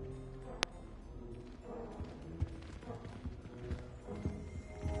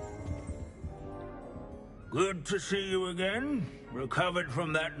 Good to see you again. Recovered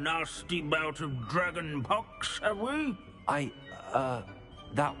from that nasty bout of dragon pox, have we?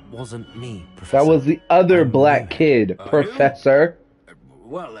 That wasn't me, Professor. That was the other black kid, Professor.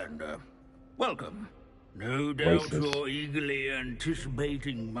 Well then, welcome. No doubt you're eagerly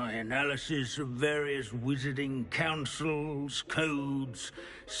anticipating my analysis of various wizarding councils, codes,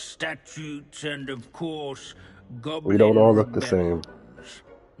 statutes, and of course, goblin We don't all look the same.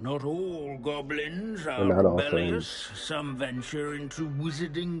 Not all goblins are We're not all rebellious. Some venture into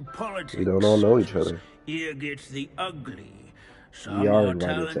wizarding politics. We don't all know each other. Here gets the ugly. Some We are are invited to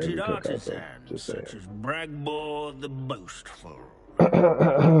every talented cookout, though. artisans, Just saying. such as Bragbor the Boastful.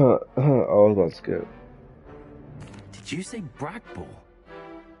 Oh, that's good. Did you say Bragbor?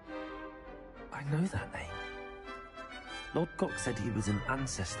 I know that name. Lord Cox said he was an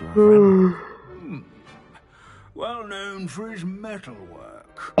ancestor of Ren. Well known for his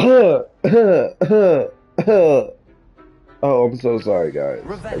metalwork. Oh, I'm so sorry, guys.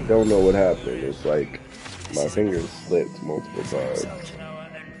 I don't know what happened. It's like my fingers slipped multiple times.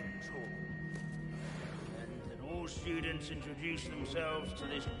 All students introduce themselves to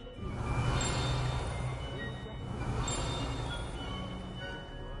this.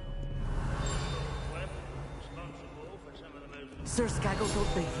 Sir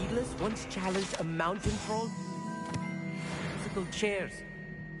Skagglethorpe the Heedless once challenged a mountain troll. Musical chairs.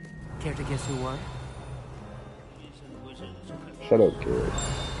 Care to guess who won? Shut up, kid.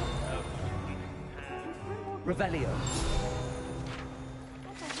 Revelio.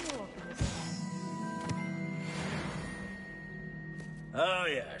 Oh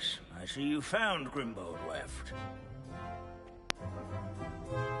yes, I see you found Grimbold Weft.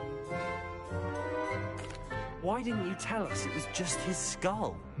 Why didn't you tell us it was just his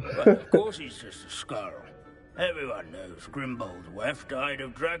skull? Well, of course he's just a skull. Everyone knows Grimbold Weft died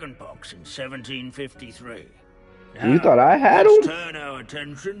of dragonpox in 1753. You thought I had him? Let's turn our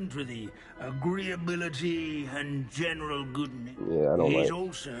attention to the agreeability and general goodness. Yeah, I don't He's like.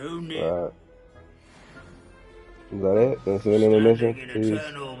 also near. Is that it? That's the end of the mission? In Jeez.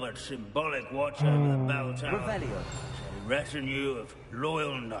 eternal but symbolic watch over the bell tower. Revelio. A retinue of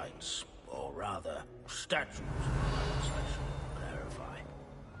loyal knights, or rather, statues, I should clarify.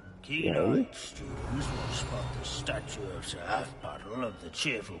 Keen-eyed students will spot the statue of Sir Halfpuddle of the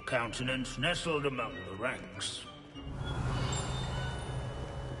cheerful countenance nestled among the ranks.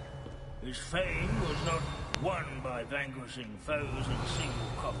 His fame was not won by vanquishing foes in single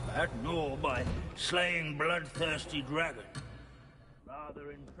combat, nor by slaying bloodthirsty dragons.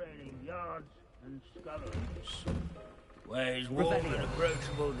 Rather in training yards and sculleries, where his warm and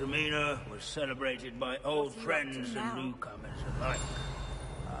approachable demeanor was celebrated by old friends and newcomers alike.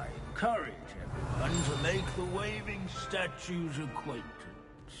 I encourage everyone to make the waving statue's acquaintance.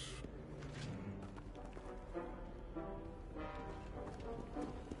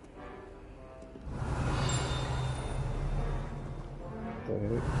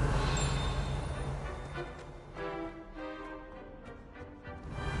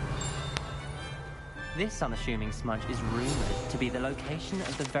 This unassuming smudge is rumored to be the location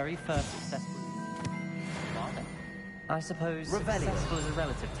of the very first successful... I suppose successful is a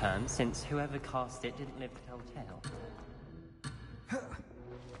relative term, since whoever cast it didn't live to tell tale.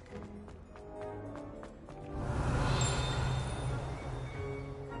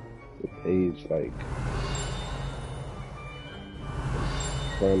 The page, like,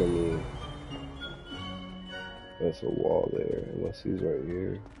 in front of me. That's a wall there, unless he's right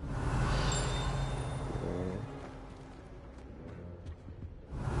here.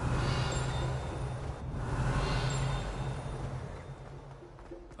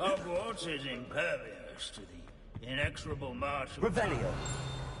 Hogwarts is impervious to the inexorable march of Revelio.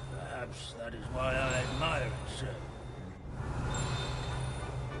 Perhaps that is why I admire it so.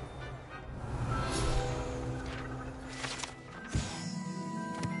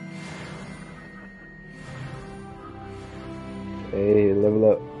 Hey,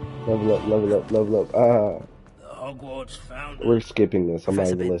 level up, level up, level up, level up. Ah. The Hogwarts founder. We're skipping this. I'm not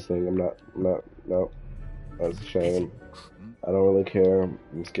even listening. I'm not, no. That's a shame. I don't really care.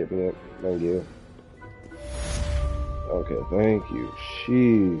 I'm skipping it. Thank you. Okay, thank you.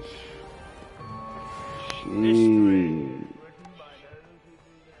 Sheesh. Sheesh.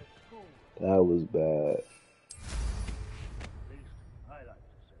 That was bad.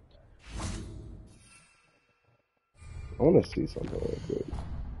 I want to see something real quick.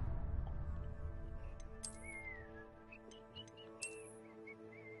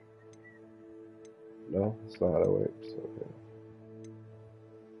 No, that's not how that works. Okay.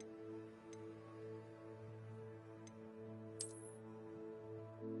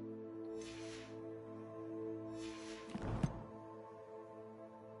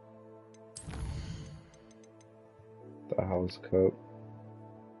 The house cup.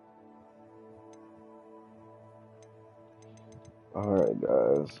 Alright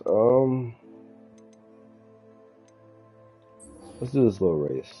guys, let's do this little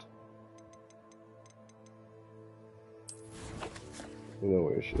race. You know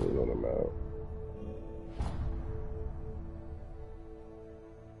where she is when I'm out.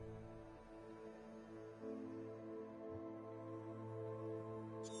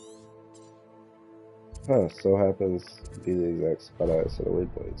 Huh, so happens to be the exact spot I set a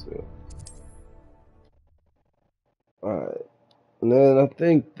waypoint to. Alright. And then I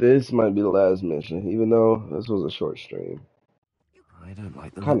think this might be the last mission, even though this was a short stream. I don't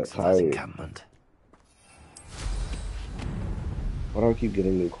like the Kinda looks of that tired. encampment. Why do I keep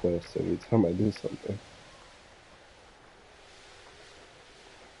getting new quests every time I do something?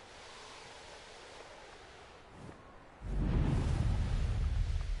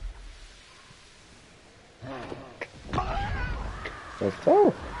 That's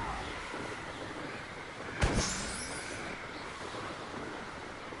tough.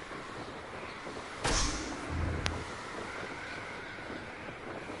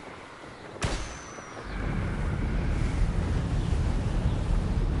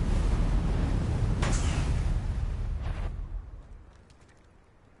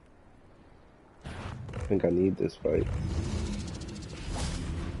 I think I need this fight.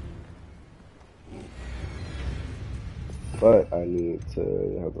 But I need to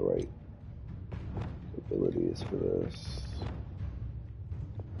have the right abilities for this.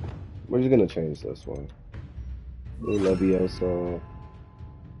 We're just gonna change this one. New Levioso.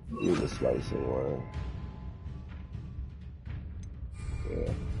 Need the slicing one.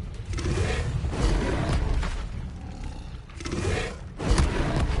 Yeah.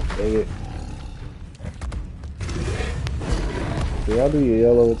 Dang it. Can y'all do your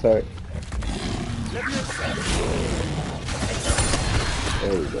yellow attack?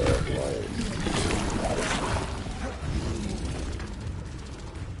 There we go. Nice.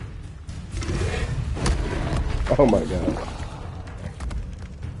 Oh my god.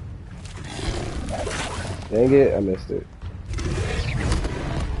 Dang it, I missed it.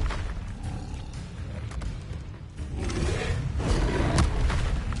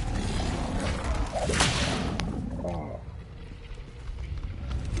 Oh.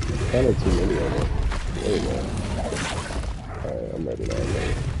 Kind of too many of them. There we go. Alright, I'm ready now.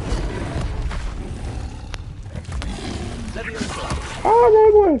 Ah,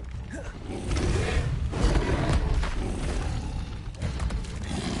 wrong way!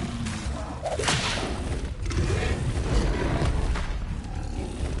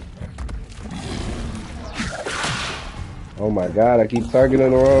 Oh my god, I keep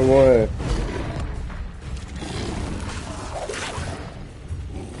targeting the wrong one.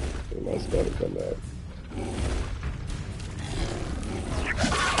 My spell to come back.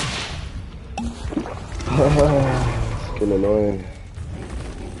 It's getting annoying.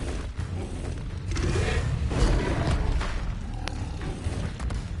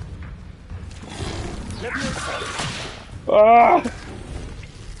 Ah!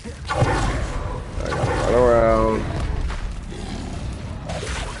 I gotta run around.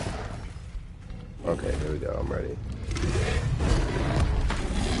 Okay, here we go. I'm ready.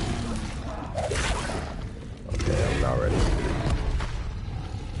 Okay, I'm not ready.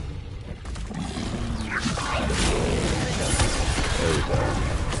 There we go.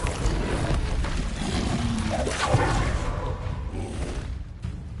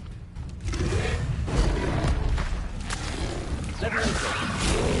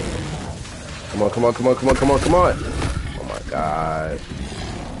 Come on, come on, come on, come on, come on, come on! Oh my gosh.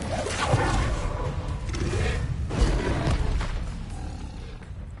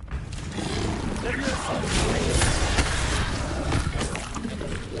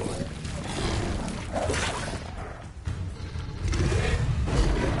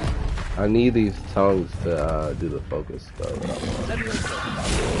 I need these tongues to do the focus spell that I want.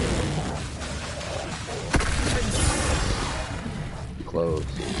 Close.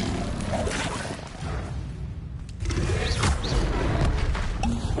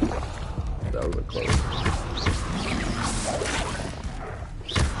 That was a close.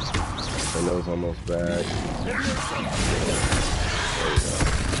 And that was almost bad.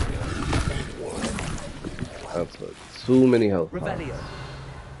 That's too many health points.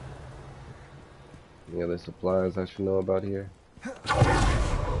 Any other supplies I should know about here? I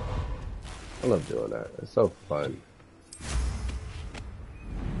love doing that. It's so fun.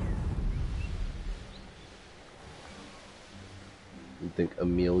 You think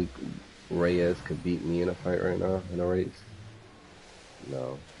Emil Reyes could beat me in a fight right now, in a race?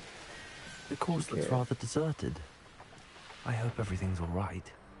 No. The course looks rather deserted. I hope everything's all right.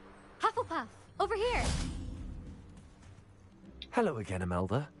 Hufflepuff, over here. Hello again,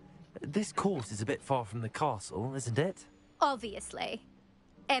 Imelda. This course is a bit far from the castle, isn't it? Obviously.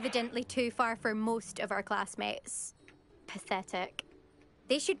 Evidently too far for most of our classmates. Pathetic.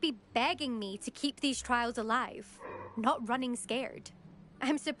 They should be begging me to keep these trials alive, not running scared.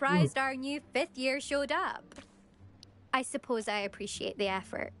 I'm surprised our new 5th year showed up. I suppose I appreciate the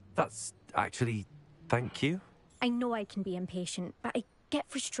effort. That's actually... thank you. I know I can be impatient, but I get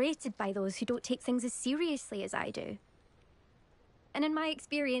frustrated by those who don't take things as seriously as I do. And in my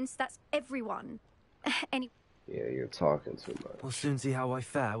experience, that's everyone. Yeah, you're talking too much. We'll soon see how I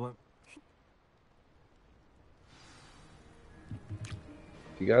fare, won't...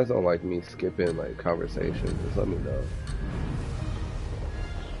 If you guys don't like me skipping like conversations, just let me know.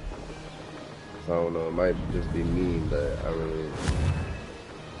 I don't know, it might just be me, but I really...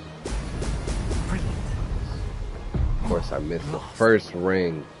 Of course I missed the first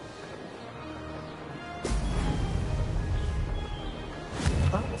ring.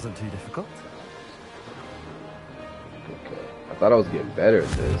 That wasn't too difficult. Okay. I thought I was getting better at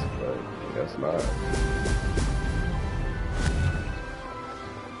this, but I guess not.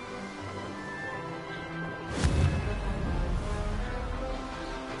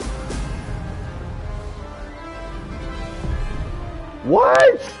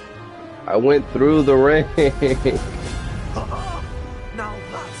 What? I went through the ring. Now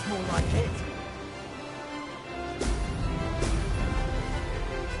that's more like it.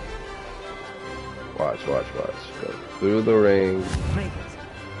 Watch, watch, watch. Go through the ring.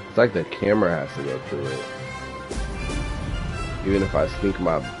 It's like the camera has to go through it. Even if I sneak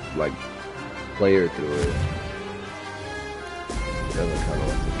my like player through it, it doesn't kind of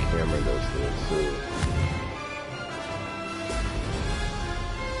like the camera goes through it too.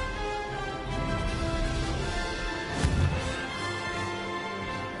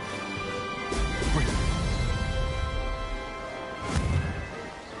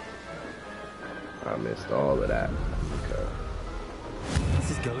 I missed all of that. Okay.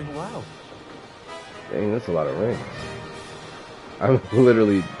 This is going well. Dang, that's a lot of rings. I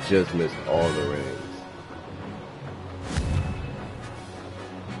literally just missed all the rings.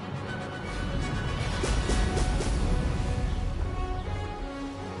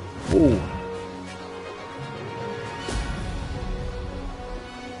 Ooh.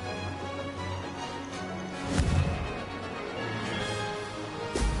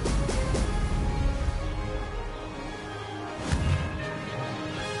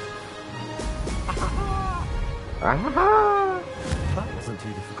 That wasn't too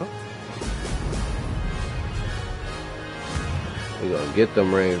difficult. We're gonna get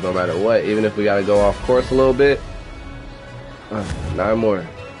them rings no matter what, even if we gotta go off course a little bit. 9 more.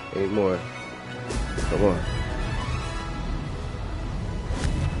 8 more. Come on.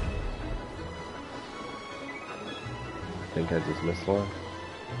 I think I just missed one.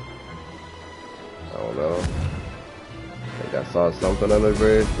 I don't know. I think I saw something on the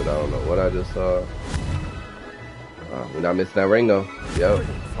bridge, but I don't know what I just saw. We're not missing that ring though. Yep.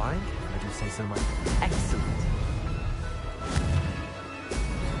 Brilliant flying, if I do say so myself. Excellent.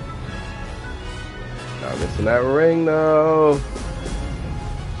 Not missing that ring though.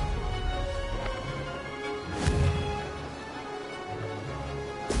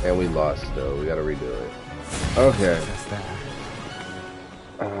 And we lost though. We gotta redo it. Okay.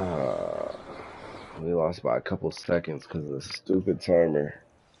 We lost by a couple seconds because of the stupid timer.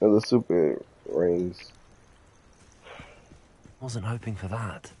 And the stupid rings. Wasn't hoping for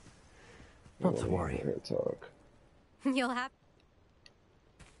that. Not to worry. Her talk. You'll have.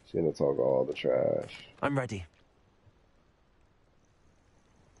 She's gonna talk all the trash. I'm ready.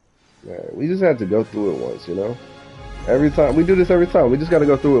 Yeah, we just had to go through it once, you know? Every time. We do this every time. We just gotta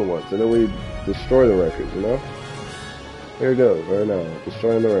go through it once. And then we destroy the record, you know? Here it goes, right now.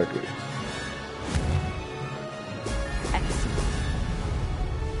 Destroying the record.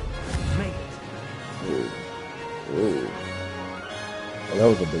 Ooh. Oh, that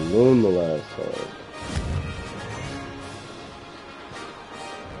was a balloon the last time.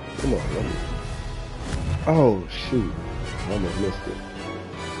 Come on, let me. Oh, shoot. I almost missed it.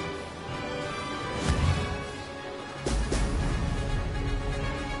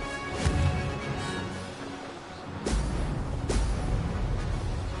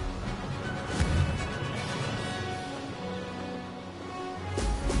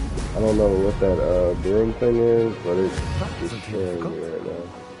 I don't know what that broom thing is, but it's destroying me right now.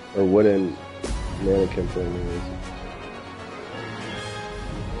 Or wooden mannequin thing is.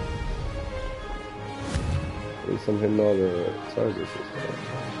 At least I'm hitting all the targets and stuff.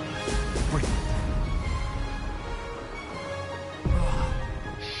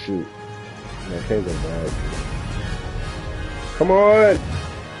 Shoot. I can't go back. Come on!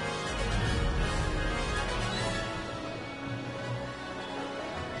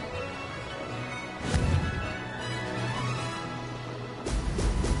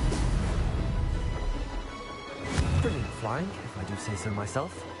 If I do say so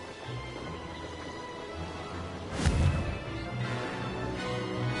myself.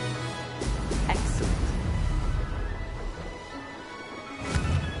 Excellent.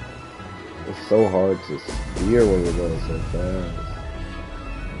 It's so hard to steer when you're going so fast.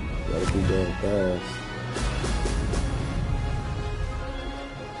 You gotta keep going fast.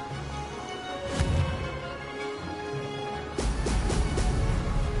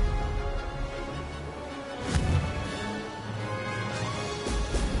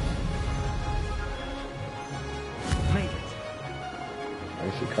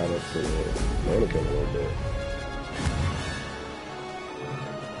 Caught up to the mannequin a little bit.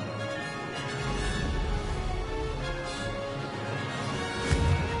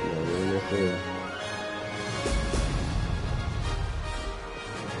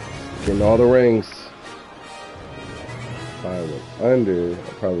 Getting all the rings. If I went under, I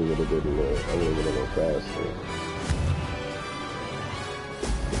probably would have did a little faster.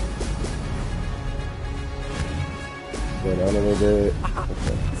 Slow down a little bit.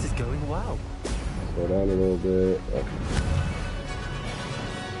 Okay. This is going well. Slow down a little bit. Okay.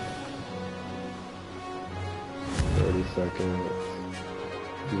 30 seconds.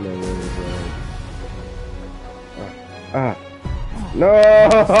 Do my rings on.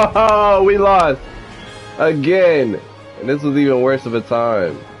 No! We lost! Again! And this was even worse of a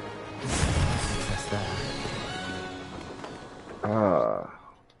time.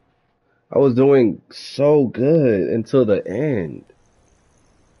 I was doing so good until the end.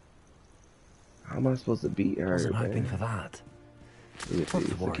 How am I supposed to beat her? I wasn't hoping for that. Let me see,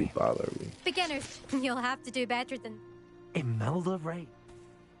 this keep bothering me. Beginners, you'll have to do better than... Imelda Ray.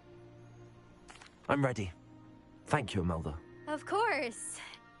 I'm ready. Thank you, Imelda. Of course.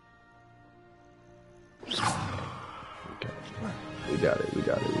 Okay. We got it.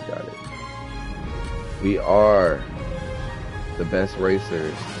 We are the best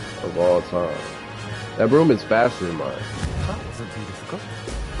racers of all time. That broom is faster than mine. That wasn't too difficult.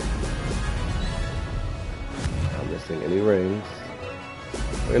 Not missing any rings.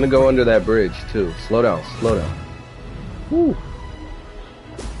 We're gonna go under that bridge too. Slow down. Woo.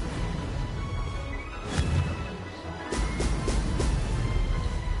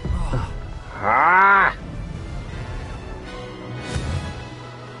 Ah!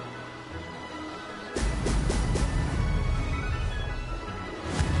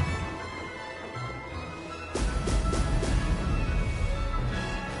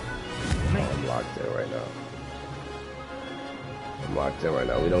 I'm locked in right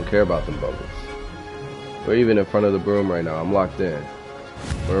now. We don't care about them bubbles. We're even in front of the broom right now. I'm locked in.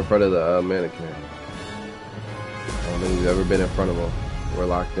 We're in front of the mannequin. I don't think we've ever been in front of them. We're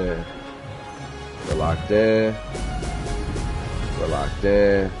locked in. We're locked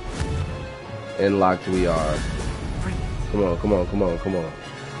in. And locked we are. Come on, come on, come on, come on.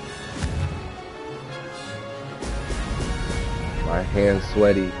 My hands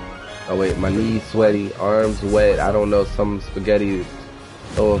sweaty. Oh wait, my knees sweaty, arms wet. I don't know, some spaghetti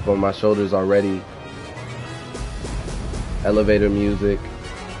throw up on my shoulders already. Elevator music.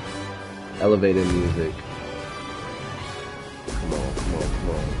 Elevator music. Come on, come on, come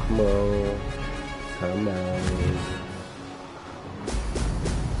on, come on. Come on.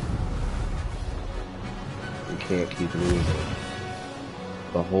 We can't keep losing.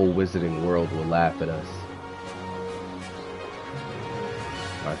 The whole wizarding world will laugh at us.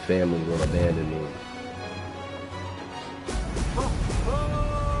 My family will abandon me.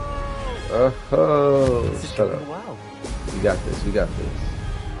 Oh, shut up. You got this, you got this.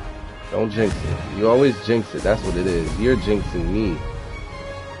 Don't jinx it. You always jinx it, that's what it is. You're jinxing me.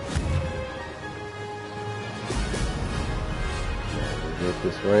 We hit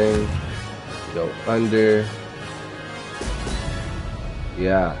this ring. Go under.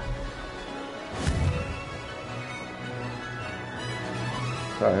 Yeah.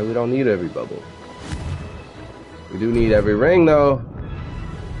 Alright, we don't need every bubble. We do need every ring though.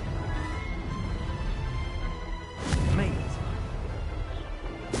 Mate.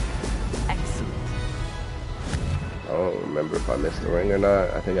 Excellent. I don't remember if I missed the ring or not.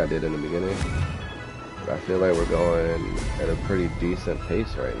 I think I did in the beginning. But I feel like we're going at a pretty decent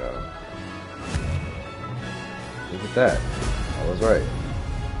pace right now. Look at that. I was right.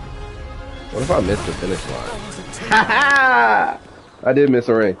 What if I missed the finish line? Ha! I did miss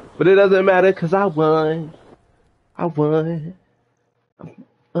a ring, but it doesn't matter because I won. I won.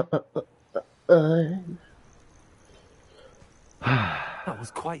 That was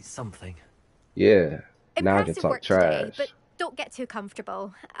quite something. Yeah. Now I can Impressive talk work today, trash. but don't get too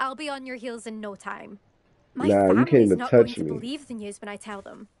comfortable. I'll be on your heels in no time. My Nah, you can't family's even not going touch to me. believe the news when I tell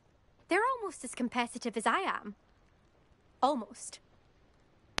them. They're almost as competitive as I am. Almost.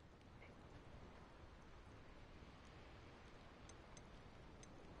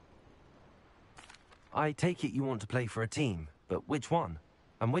 I take it you want to play for a team, but which one?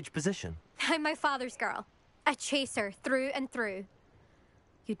 And which position? I'm my father's girl. A chaser through and through.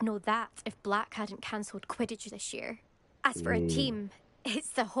 You'd know that if Black hadn't cancelled Quidditch this year. As for a team,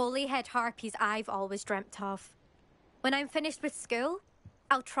 it's the Holyhead Harpies I've always dreamt of. When I'm finished with school,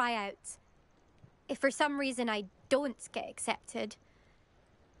 I'll try out. If for some reason I don't get accepted,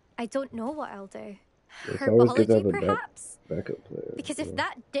 I don't know what I'll do. It's always good to have a perhaps? backup player. Because if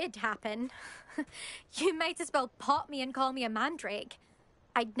that did happen, you might as well pop me and call me a mandrake.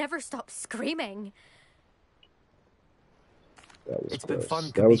 I'd never stop screaming. That was It's gross. been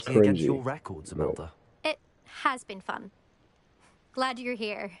fun That was competing against cringy. your records, Imelda. It has been fun. Glad you're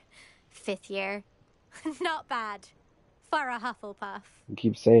here. 5th year. Not bad. For a Hufflepuff. You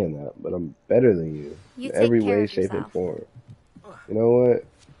keep saying that, but I'm better than you. You In take every care way, of shape, and yourself. form. You know what?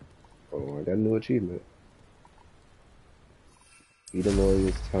 Oh, I got a new achievement. Beat the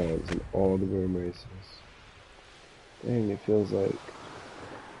longest times in all the room races. Dang, it feels like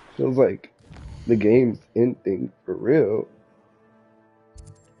the game's ending for real.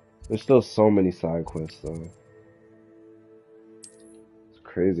 There's still so many side quests though. It's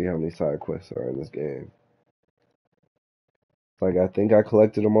crazy how many side quests are in this game. Like I think I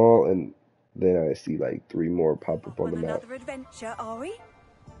collected them all, and then I see like 3 more pop up on the map. Another adventure, are we?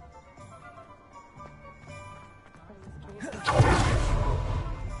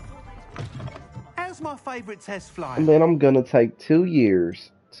 How's my favourite test flying? And then I'm gonna take 2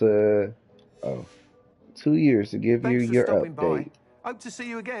 years to 2 years to give you Thanks for your stopping update. by. Hope to see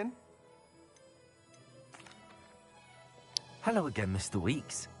you again. Hello again, Mr.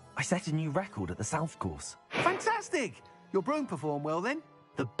 Weeks. I set a new record at the South Course. Fantastic! Your broom performed well then?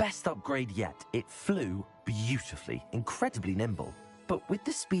 The best upgrade yet. It flew beautifully, incredibly nimble. But with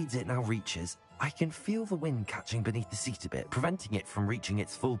the speeds it now reaches, I can feel the wind catching beneath the seat a bit, preventing it from reaching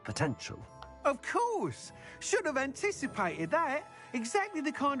its full potential. Of course! Should have anticipated that. Exactly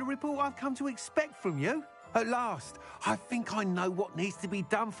the kind of report I've come to expect from you. At last, I think I know what needs to be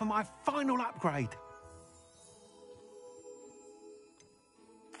done for my final upgrade.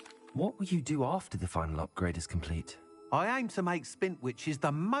 What will you do after the final upgrade is complete? I aim to make Spintwitches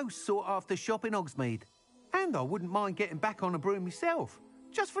the most sought-after shop in Hogsmeade. And I wouldn't mind getting back on a broom myself,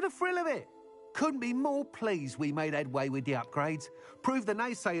 just for the thrill of it. Couldn't be more pleased we made headway with the upgrades. Proved the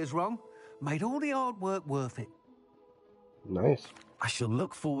naysayers wrong. Made all the hard work worth it. Nice. I shall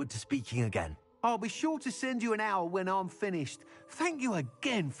look forward to speaking again. I'll be sure to send you an owl when I'm finished. Thank you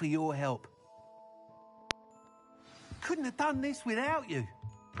again for your help. Couldn't have done this without you.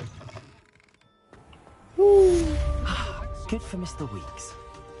 Good for Mr. Weeks.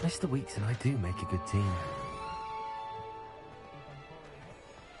 Mr. Weeks and I do make a good team.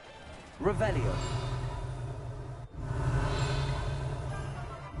 Revelio.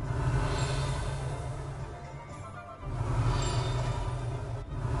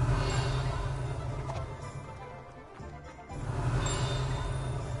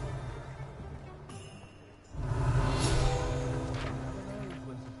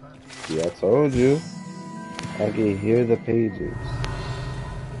 Yeah, I told you. I can hear the pages.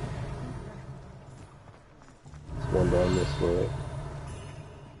 There's one down this way.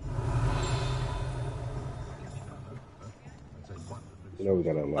 You know we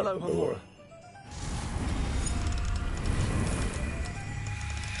gotta unlock the door.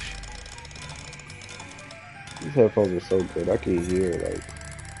 These headphones are so good. I can hear like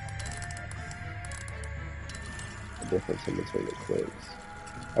the difference in between the clicks.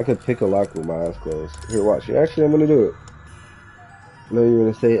 I could pick a lock with my eyes closed. Here, watch. Actually, I'm gonna do it. I know you're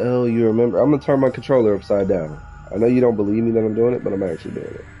gonna say, "Oh, you remember?" I'm gonna turn my controller upside down. I know you don't believe me that I'm doing it, but I'm actually doing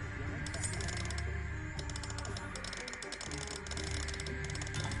it.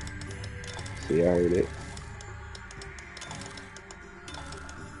 See, I heard it.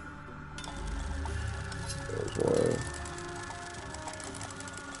 There's one.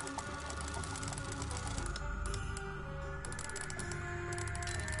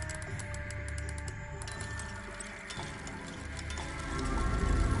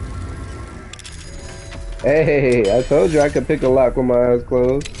 Hey, I told you I could pick a lock with my eyes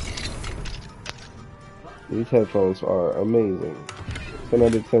closed. These headphones are amazing. 10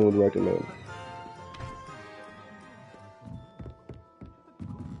 out of 10 would recommend.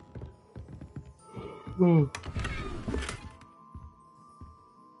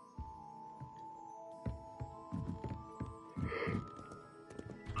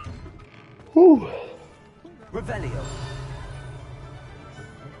 Whew. Revelio.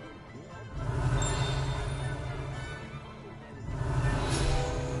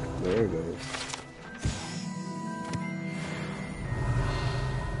 There it goes.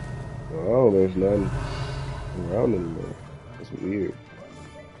 Oh, there's none around anymore. That's weird.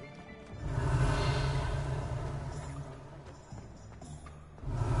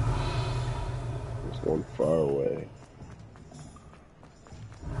 There's one far away.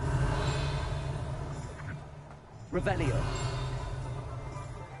 Revelio.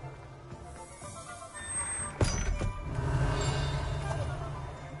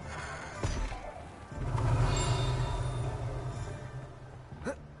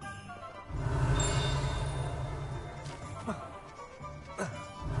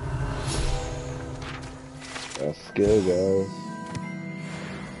 That's skill, guys.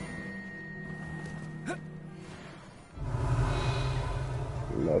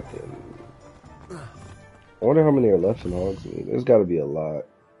 Nothing. I wonder how many are left in Hogsmeade. There's got to be a lot.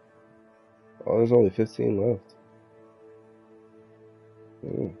 Oh, there's only 15 left.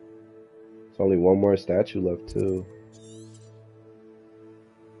 There's only one more statue left, too.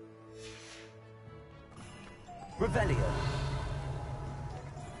 Revelio.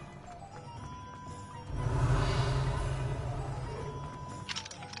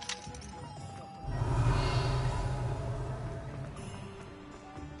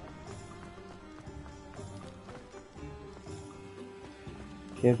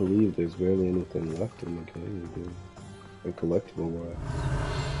 Can't believe there's barely anything left in the game, dude. And collectible wise.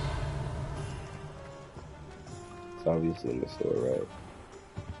 It's obviously in the store, right?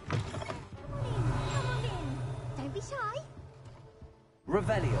 Don't be shy.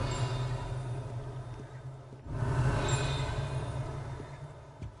 Revelio.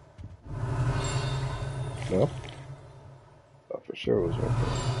 No? Thought for sure it was right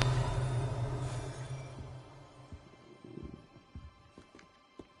there.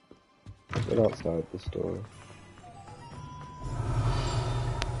 Get outside the store.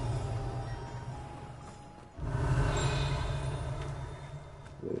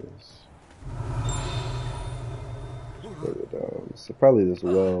 Yes. Further down. So probably this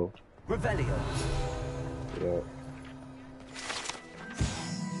well. Revelio. Yeah.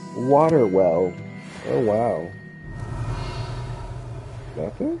 Water well. Oh wow.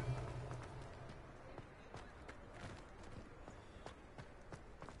 Nothing?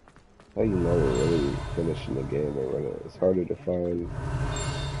 How you know we're really finishing the game or running? It's harder to find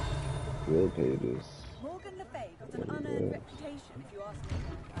real pages. Morgan Le Fay got an unearned reputation, if you ask me.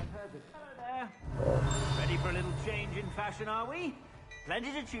 I've heard that. Hello there. Ready for a little change in fashion, are we?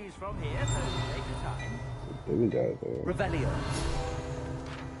 Plenty to choose from here, so take your time. Demiguise there. Revelio.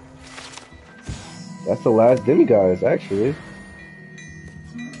 That's the last demiguise, actually.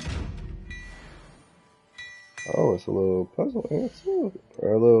 Oh, Oh, it's a little puzzle answer.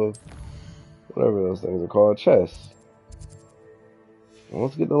 Or a little, whatever those things are called, chess. Well,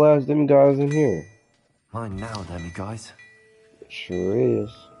 let's get the last demi-guys in here. Mine now, demi-guys. It sure is.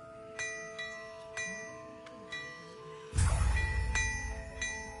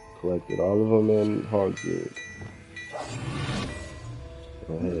 Collected all of them in Hogwarts.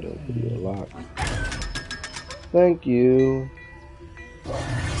 Go ahead, open your lock. Thank you.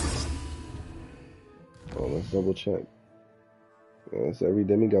 Oh, let's double check. Yeah, it's every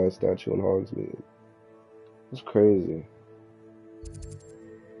demigod statue in Hogsmeade. It's crazy.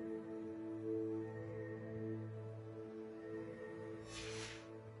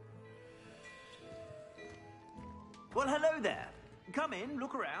 Well, hello there. Come in,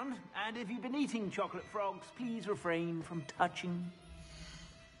 look around, and if you've been eating chocolate frogs, please refrain from touching.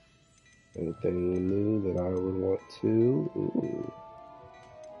 Anything new that I would want to? Ooh.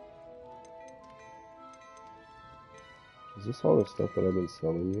 Is this all the stuff that I've been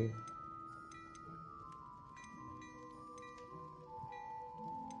selling you?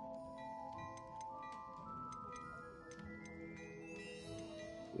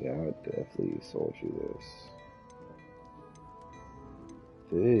 Yeah, I definitely sold you this.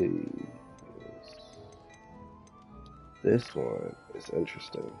 This one is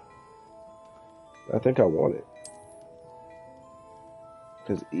interesting. I think I want it.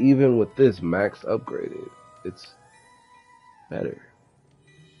 Because even with this max upgraded, it's better.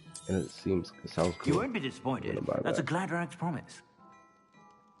 And it sounds cool. You won't be disappointed. That's a Gladrag's promise.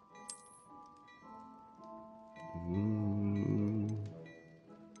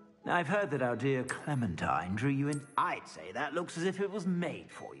 Now, I've heard that our dear Clementine drew you in. I'd say that looks as if it was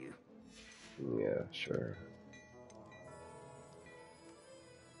made for you. Yeah, sure.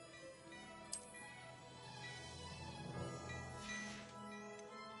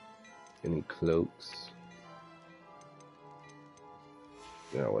 Any cloaks?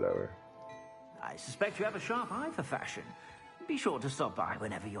 Yeah, whatever. I suspect you have a sharp eye for fashion. Be sure to stop by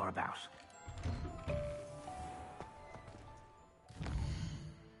whenever you're about.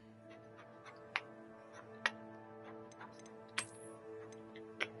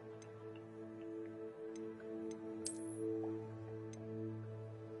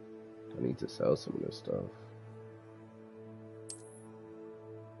 I need to sell some of this stuff.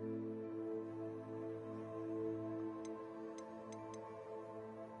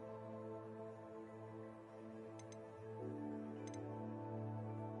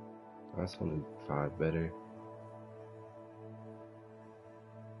 That's only 5 better.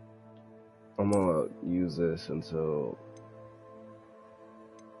 I'm gonna use this until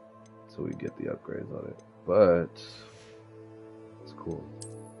we get the upgrades on it. But it's cool.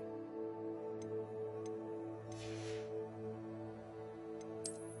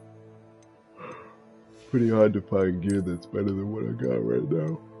 Pretty hard to find gear that's better than what I got right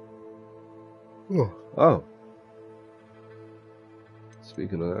now. Oh.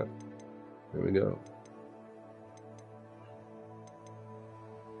 Speaking of that, here we go.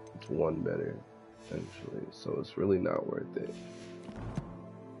 It's 1 better, essentially, so it's really not worth it.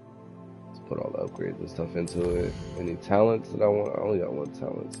 Let's put all the upgrades and stuff into it. Any talents that I want? I only got 1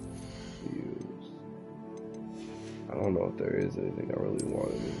 talent to use. I don't know if there is anything I really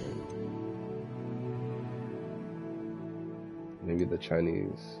want in here. Maybe the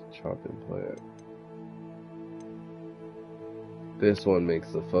Chinese chopping plant. This one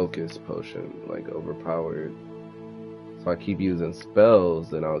makes the focus potion like overpowered. So I keep using spells,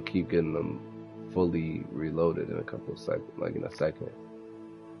 then I'll keep getting them fully reloaded in a couple of seconds, like in a second.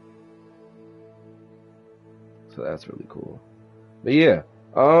 So that's really cool. But yeah,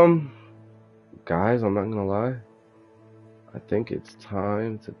 guys, I'm not gonna lie. I think it's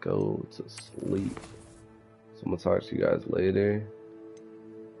time to go to sleep. So I'm gonna talk to you guys later.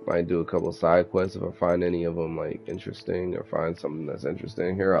 Might do a couple side quests if I find any of them like interesting or find something that's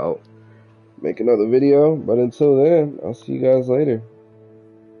interesting here. I'll make another video. But until then, I'll see you guys later.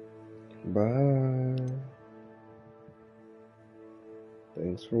 Bye.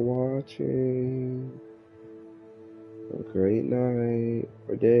 Thanks for watching. Have a great night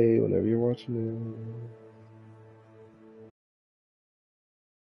or day whenever you're watching it.